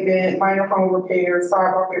abatement, minor home repairs,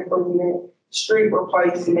 sidewalk improvement, street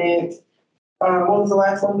replacement. What was the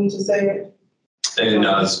last one you just said?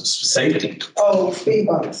 And safety. Oh, speed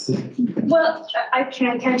bumps. Well, I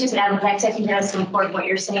can just add on that, I think that's important what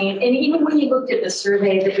you're saying. And even when you looked at the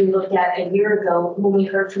survey that we looked at a year ago, when we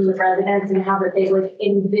heard from the residents and how that they would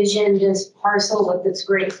envision this parcel with this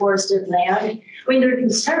great forested land, I mean, their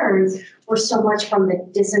concerns were so much from the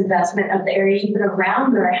disinvestment of the area, even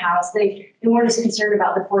around their house. They weren't as concerned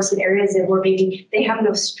about the forested areas that were maybe, they have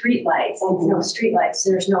no street lights,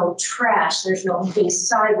 there's no trash, there's no big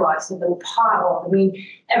sidewalks, there's no potholes. I mean,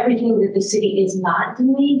 everything that the city is not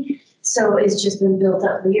doing. So it's just been built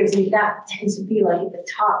up for years. And that tends to be like the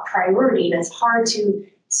top priority. And it's hard to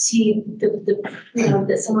see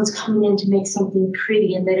that someone's coming in to make something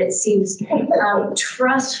pretty and that it seems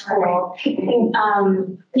trustful. I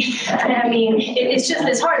mean,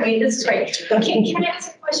 it's hard. I mean, this is great. Can I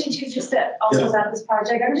ask a question too, just also about this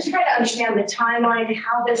project? I'm just trying to understand the timeline,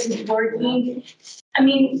 how this is working. I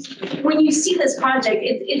mean, when you see this project,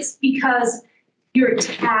 it's because you're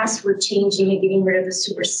tasked with changing and getting rid of the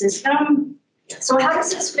sewer system. So how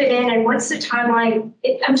does this fit in and what's the timeline?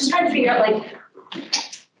 I'm just trying to figure out like,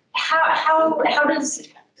 how does,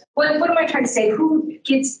 what am I trying to say? Who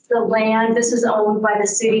gets the land? This is owned by the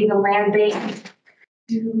city, the land bank.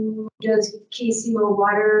 does KCO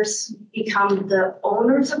Waters become the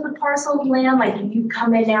owners of the parcel of land? Like, do you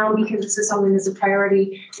come in now because this is something that's a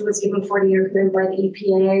priority? It was given 40-year commitment by the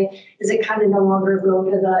EPA. Is it kind of no longer go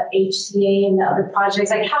to the HCA and the other projects?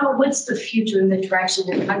 Like, what's the future and the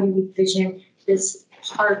direction, and how do you envision this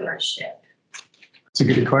partnership? It's a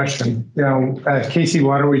good question. You know, at KC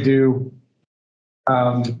Water, we do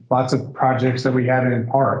lots of projects that we have in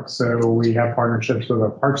parks. So we have partnerships with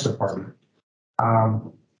our parks department.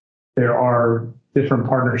 There are different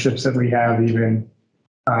partnerships that we have, even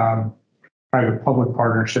private-public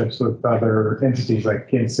partnerships with other entities like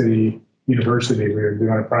Kansas City University. We're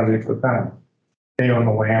doing a project with them. They own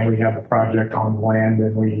the land. We have a project on the land,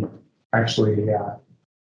 and we actually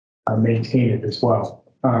maintain it as well.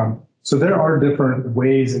 So there are different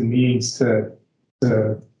ways and means to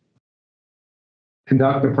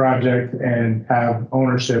conduct the project and have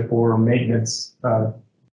ownership or maintenance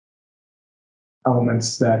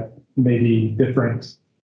elements that maybe different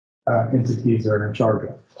entities are in charge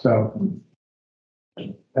of. So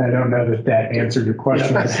I don't know that answered your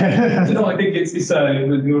question. Yeah. No, I think it's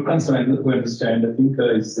with your concern, I understand. I think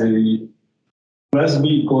as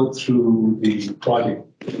we go through the project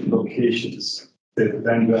locations, the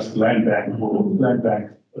land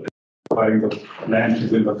bank providing the land to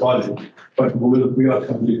build the project, but we are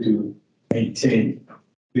committed to maintain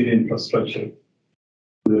the infrastructure to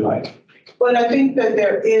the life. But I think that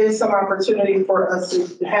there is some opportunity for us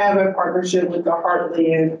to have a partnership with the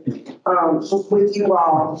Heartland, with you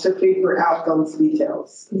all to figure out those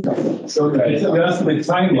details. So that's the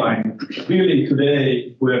timeline. Really,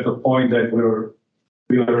 today we're at the point that we're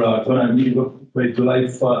going to meet by July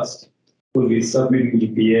 1st. We'll be submitting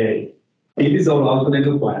EPA. It is our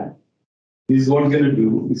alternative plan. This is what we're going to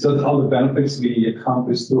do. These are all the benefits we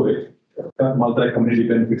accomplish through it, multi-community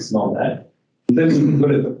benefits and all that. And then we're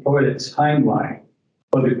going to provide a timeline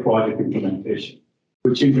for the project implementation,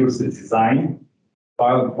 which includes the design.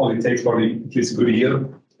 Probably takes at least a good year.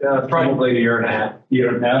 Probably a year and a half.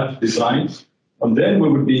 Year and a half design. And then we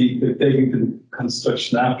would be taking to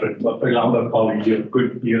construction after it, but another probably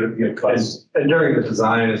good year class. And during the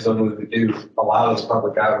design is when we do a lot of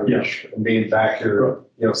public outreach and being back here,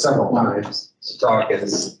 several times to talk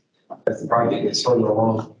as the project gets further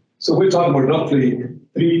along. So we're talking about roughly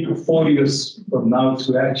 3 to 4 years from now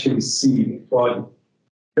to actually see the project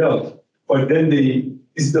built. But then this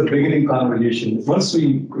is the beginning conversation. Once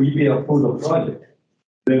we approve the project,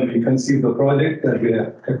 then we conceive the project and we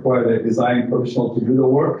acquire the design professional to do the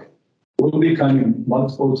work. We'll be coming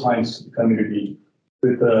multiple times to the community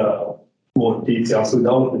with more details, with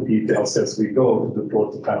all of the details as we go to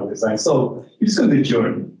the final design. So it's going to be a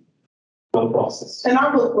journey, the process. And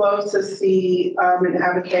I would love to see and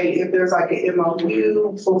advocate if there's like an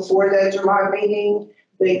MOU before that July meeting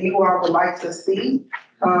that you all would like to see,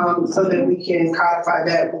 so that we can codify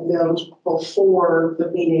that with them before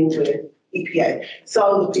the meeting with EPA.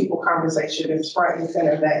 So the people conversation is front and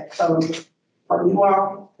center that comes from you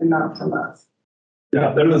all and not from us.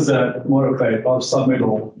 Yeah, there was more of a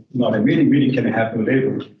submittal, not a meeting can happen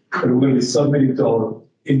later, but we're going to be submitting to our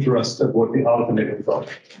interest about the alternative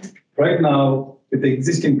project. Right now, with the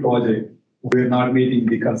existing project, we're not meeting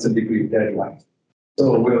the consent decree deadline.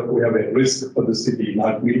 So we have a risk for the city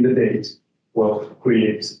not meeting the date will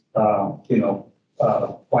create,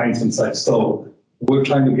 fines and such. So we're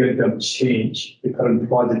trying to get them to change the current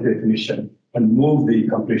project definition and move the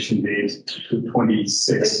completion date to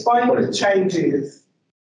 26. Explain what the change is.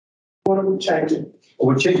 What are we changing?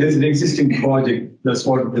 There's an existing project. That's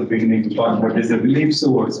what at the beginning we talked about. There's a relief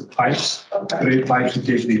sewers pipes, great pipes to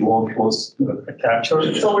take the water flows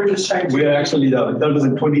capture. So we're just changing. We're actually, that was a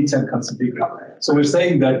 2010 consent decree. So we're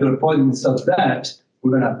saying that the project instead of that,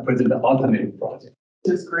 we're going to present the alternative project.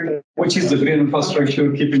 Just green. Which is the green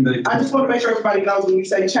infrastructure, keeping the. I just want to make sure everybody knows when you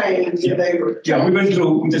say change. Yeah, we went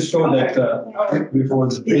through, we just showed that before.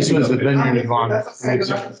 This was the vineyard one. I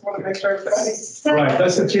just want to make sure everybody. Right,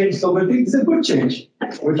 that's a change. So we think it's a good change.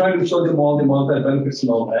 We're trying to show them all the multi-benefits and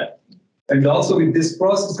all that. And also with this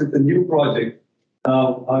process, with the new project,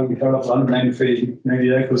 we heard of 190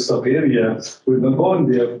 acres of area. We're going to go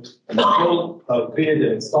in there and create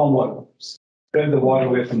a stormwater. Spread the water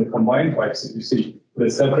away from the combined pipes, if you see. The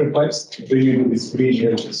separate pipes bring into these green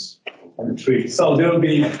areas and the tree. So there will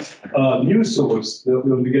be new stores.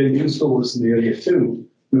 We'll be getting new stores in the area too.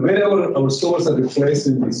 Whenever our stores are replaced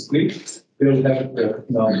in the street, they'll have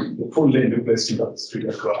the full lane replaced in the street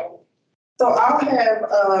as well. So I'll have,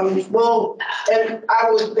 and I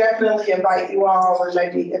would definitely invite you all, and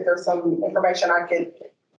maybe if there's some information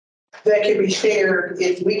that can be shared,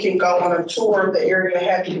 if we can go on a tour of the area,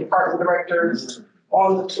 have the department directors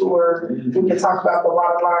on the tour. We can talk about the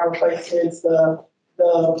water line replacements, the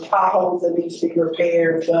potholes that need to be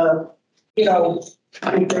repaired,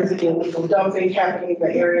 if there's any illegal dumping happening in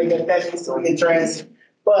the area that needs to be addressed.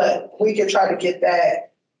 But we can try to get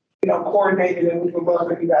that, coordinated, and we can work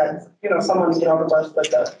with you guys, someone to get on the bus, but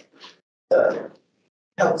the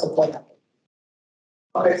help support.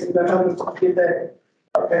 Okay, so you're going to get that.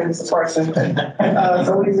 Okay, Mr. Parson.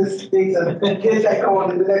 So we just need to get that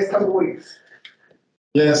going in the next couple of weeks.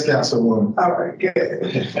 Yes, Councilwoman. All right, good.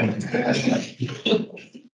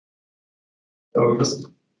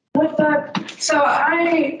 With that, so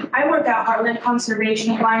I work at Heartland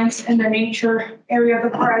Conservation Alliance in the nature area of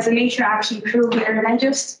the park as a nature action crew leader, and I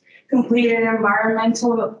just completed an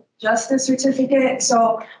environmental justice certificate.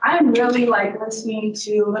 So I'm really listening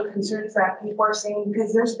to the concerns that people are saying,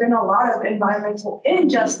 because there's been a lot of environmental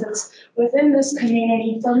injustice within this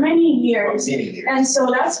community for many years. And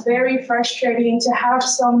so that's very frustrating to have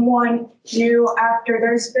someone new after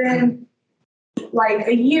there's been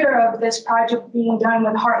a year of this project being done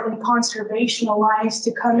with Heartland Conservation Alliance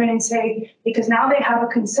to come in and say, because now they have a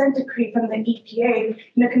consent decree from the EPA,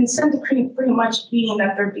 and the consent decree pretty much being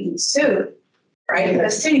that they're being sued. Right? The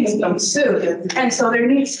city's being sued. And so there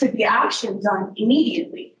needs to be action done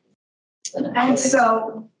immediately. And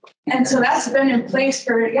so that's been in place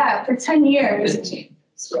for 10 years.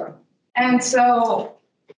 And so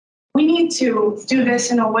we need to do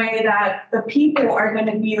this in a way that the people are going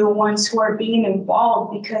to be the ones who are being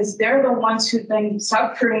involved, because they're the ones who've been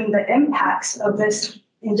suffering the impacts of this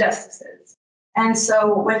injustices. And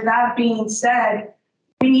so with that being said,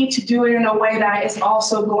 we need to do it in a way that is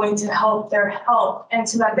also going to help their health, and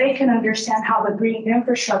so that they can understand how the green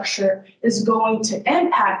infrastructure is going to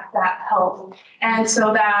impact that health. And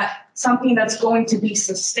so that something that's going to be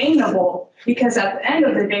sustainable, because at the end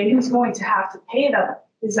of the day, who's going to have to pay them?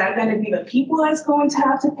 Is that going to be the people that's going to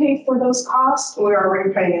have to pay for those costs? We're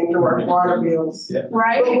already paying direct water bills. Yeah.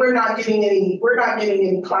 Right. But we're not getting any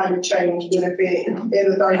climate change benefit in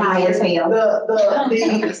the third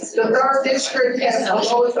district. The third district has the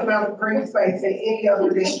lowest amount of green space in any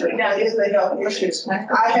other district. That is a health issue.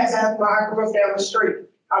 I have asthma, I grew up down the street.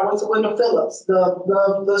 I went to Wendell Phillips. All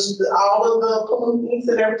of the pollutants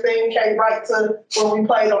and everything came right to where we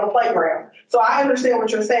played on the playground. So I understand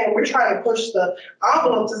what you're saying. We're trying to push the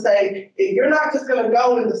envelope to say, if you're not just going to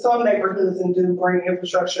go into some neighborhoods and do green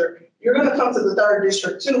infrastructure, you're going to come to the third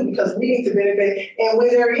district too, because we need to benefit. And when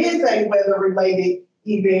there is a weather-related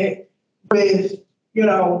event with,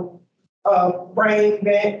 rain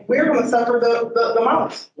event, we're going to suffer the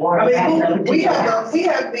most. We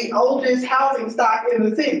have the oldest housing stock in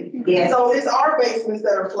the city. Yes. So it's our basements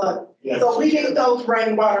that are flooded. Yes. So we need those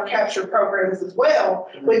rainwater capture programs as well.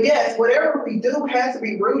 But yes, whatever we do has to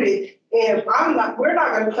be rooted. And we're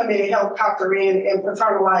not going to come in and helicopter in and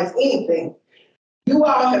paternalize anything. You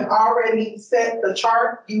all have already set the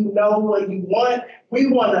chart. You know what you want. We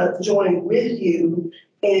want to join with you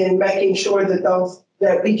in making sure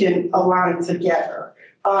that we can align together.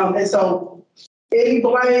 And so any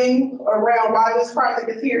blame around why this project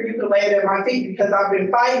is here, you can lay it at my feet, because I've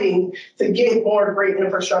been fighting to get more great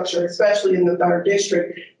infrastructure, especially in the third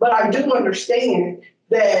district. But I do understand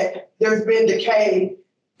that there's been decay,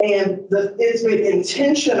 and it's been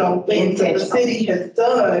intentional things that the city has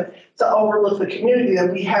done to overlook the community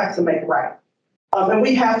that we have to make right. And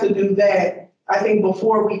we have to do that, I think,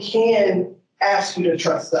 before we can ask you to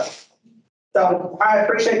trust us. So I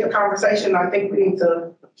appreciate the conversation. I think we need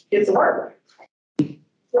to get to work.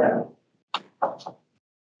 Yeah.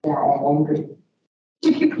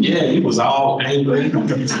 Yeah, he was all angry. All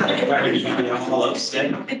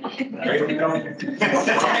upset. Why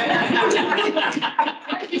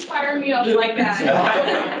did you fire me up like that?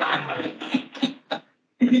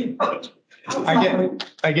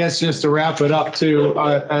 I guess just to wrap it up too,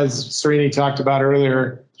 as Srini talked about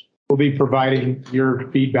earlier, we'll be providing your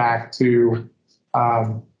feedback to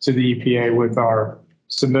the EPA with our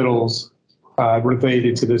submittals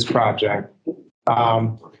related to this project.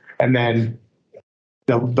 And then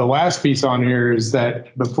the last piece on here is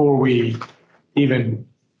that before we even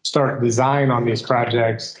start design on these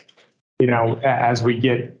projects, as we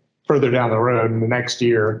get further down the road in the next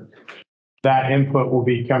year, that input will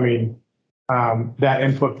be coming, that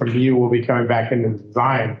input from you will be coming back into the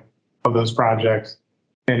design of those projects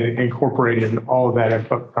and incorporating all of that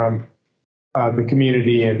input from the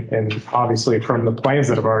community and obviously from the plans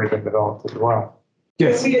that have already been developed as well.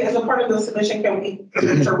 Yes. As a part of the submission, can we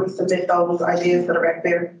make sure we submit those ideas that are back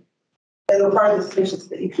there as a part of the submission to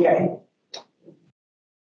the EPA?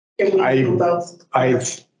 Can we do those?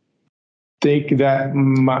 think that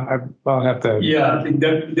I'll have to. Yeah, I think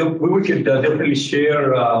that we could definitely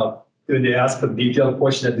share, when they ask a detailed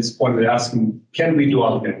question at this point, we're asking, can we do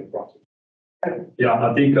organic project? Yeah,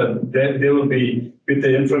 I think there will be, with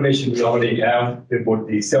the information we already have about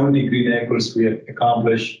the 70 green acres we have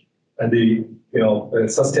accomplished and the,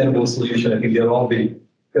 sustainable solution, I think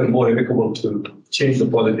they're more applicable to change the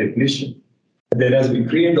project definition. And then as we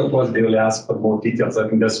create the project, they will ask for more details. I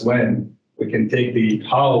think that's when we can take the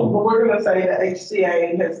how. Well, we're going to say that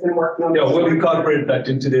HCA has been working on. Yeah, we'll incorporate that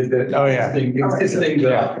into this. Oh,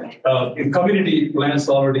 Community plans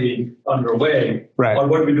already underway. Right. Or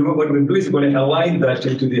what we do is going to align that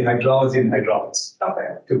into the hydrology and hydraulics.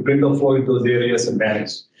 Okay. To bring the flow into those areas and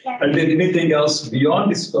manage. Yeah. And then anything else beyond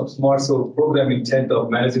this smart soil program intent of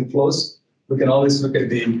managing flows, we can always look at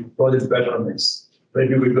the project betterments.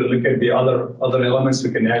 Maybe we could look at the other elements we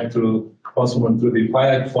can add through possible through the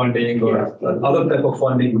pilot funding or other type of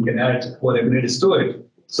funding we can add whatever needs to it.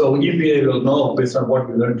 So EPA will know based on what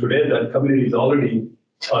we learned today that community is already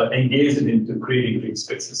engaged into creating green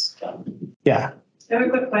spaces. Yeah. I have a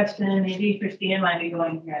quick question, and maybe Christina might be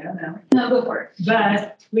going here, I don't know. No, go for it.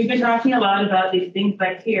 But we've been talking a lot about these things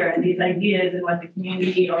back here and these ideas and what the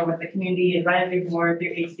community or what the community advisory board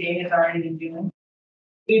through HCA has already been doing.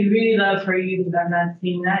 We'd really love for you who have not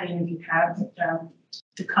seen that, even if you have,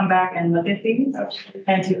 to come back and look at these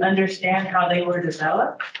and to understand how they were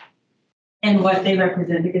developed and what they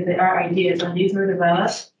represent, because they are ideas. When these were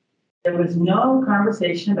developed, there was no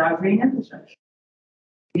conversation about green infrastructure.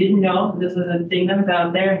 We didn't know this was a thing that was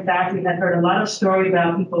out there. In fact, we had heard a lot of stories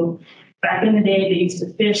about people back in the day, they used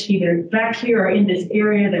to fish either back here or in this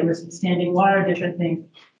area. There was some standing water, different things.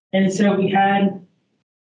 And so we had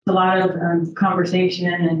a lot of conversation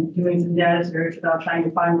and doing some data search about trying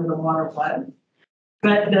to find where the water was.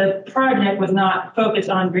 But the project was not focused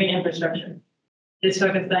on green infrastructure. It's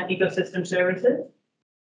focused on ecosystem services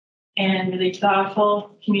and really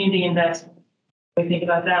thoughtful community investment. We think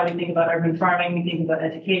about that, we think about urban farming, we think about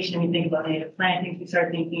education, we think about native plantings, we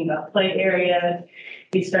start thinking about play areas,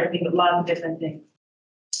 we start thinking of lots of different things.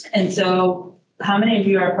 And so how many of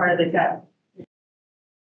you are part of the CAP?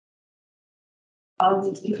 All of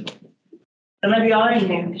these people. Some of you all are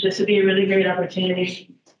new. This would be a really great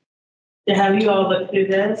opportunity to have you all look through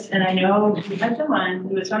this. And I know we had someone who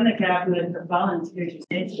was from the CAP who had volunteered to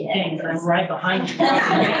say some things. I'm right behind you.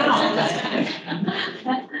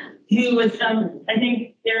 Who was, I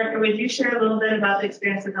think, Erica, would you share a little bit about the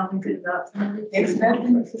experience of helping to develop some of these? It's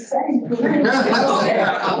nothing to say.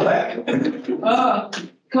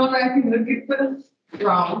 Come back and look at the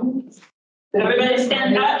drawings. Everybody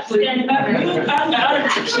stand up, move up out of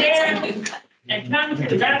the chair, and come to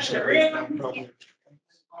the back of the room.